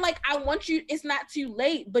saying, like, I want you. It's not too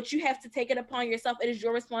late, but you have to take it upon yourself. It is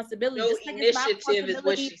your responsibility. No initiative is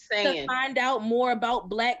what she's saying. To find out more about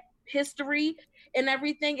Black history and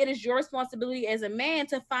everything, it is your responsibility as a man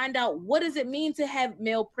to find out what does it mean to have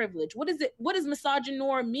male privilege. What does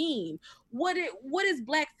misogynoir mean? What is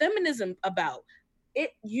Black feminism about?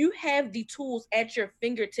 You have the tools at your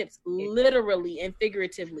fingertips, literally and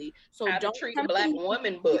figuratively. So don't treat a Black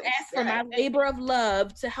woman book. Ask for my labor of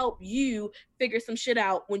love to help you figure some shit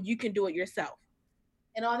out when you can do it yourself.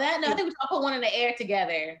 And on that note, I think we should all put one in the air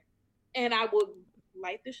together. And I will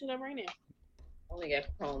light this shit up right now. Only got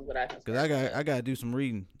poems, but because I gotta do some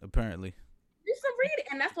reading apparently. Do some reading,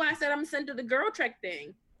 and that's why I said I'm gonna send to the girl trek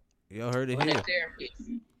thing. Y'all heard it here.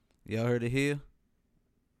 Y'all heard it here.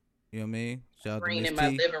 You know what I mean? Shout out to Miss T. In my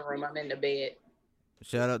living room, I'm in the bed.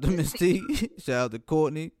 Shout out to Miss T. Shout out to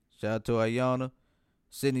Courtney. Shout out to Ayana.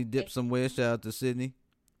 Sydney dipped somewhere. Shout out to Sydney.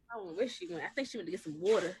 I don't know where she went. I think she went to get some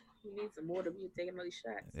water. We need some water. We taking all these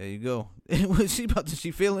shots. There you go.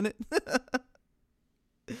 She feeling it?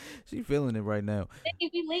 She feeling it right now.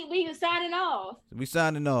 We signing off. We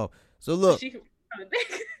signing off. So look.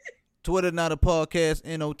 Twitter Not a Podcast,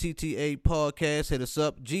 NOTTA Podcast. Hit us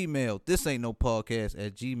up. Gmail, This Ain't No Podcast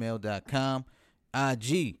at gmail.com.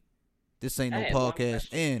 IG, This Ain't No Podcast.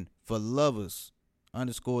 And for lovers,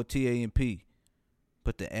 _TAMP.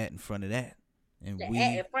 Put the at in front of that. And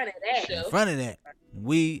in front of that.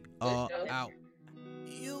 We are out.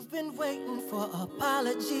 You've been waiting for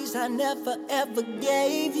apologies I never ever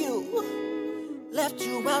gave you. Left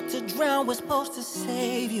you out to drown, was supposed to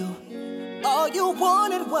save you. All you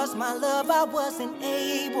wanted was my love, I wasn't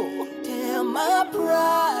able. Damn my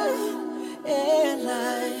pride and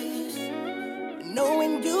lies.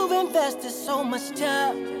 Knowing you've invested so much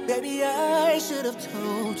time, baby, I should have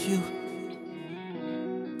told you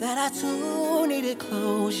that I too needed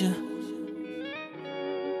closure.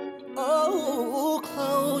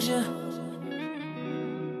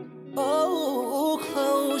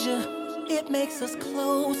 closure. It makes us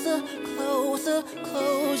closer, closer,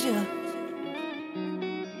 closure.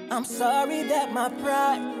 I'm sorry that my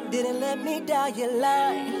pride didn't let me die your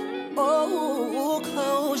line. Oh,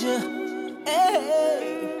 closure.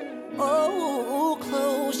 Hey, oh,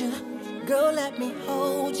 closure. Girl, let me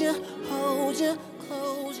hold you, hold you,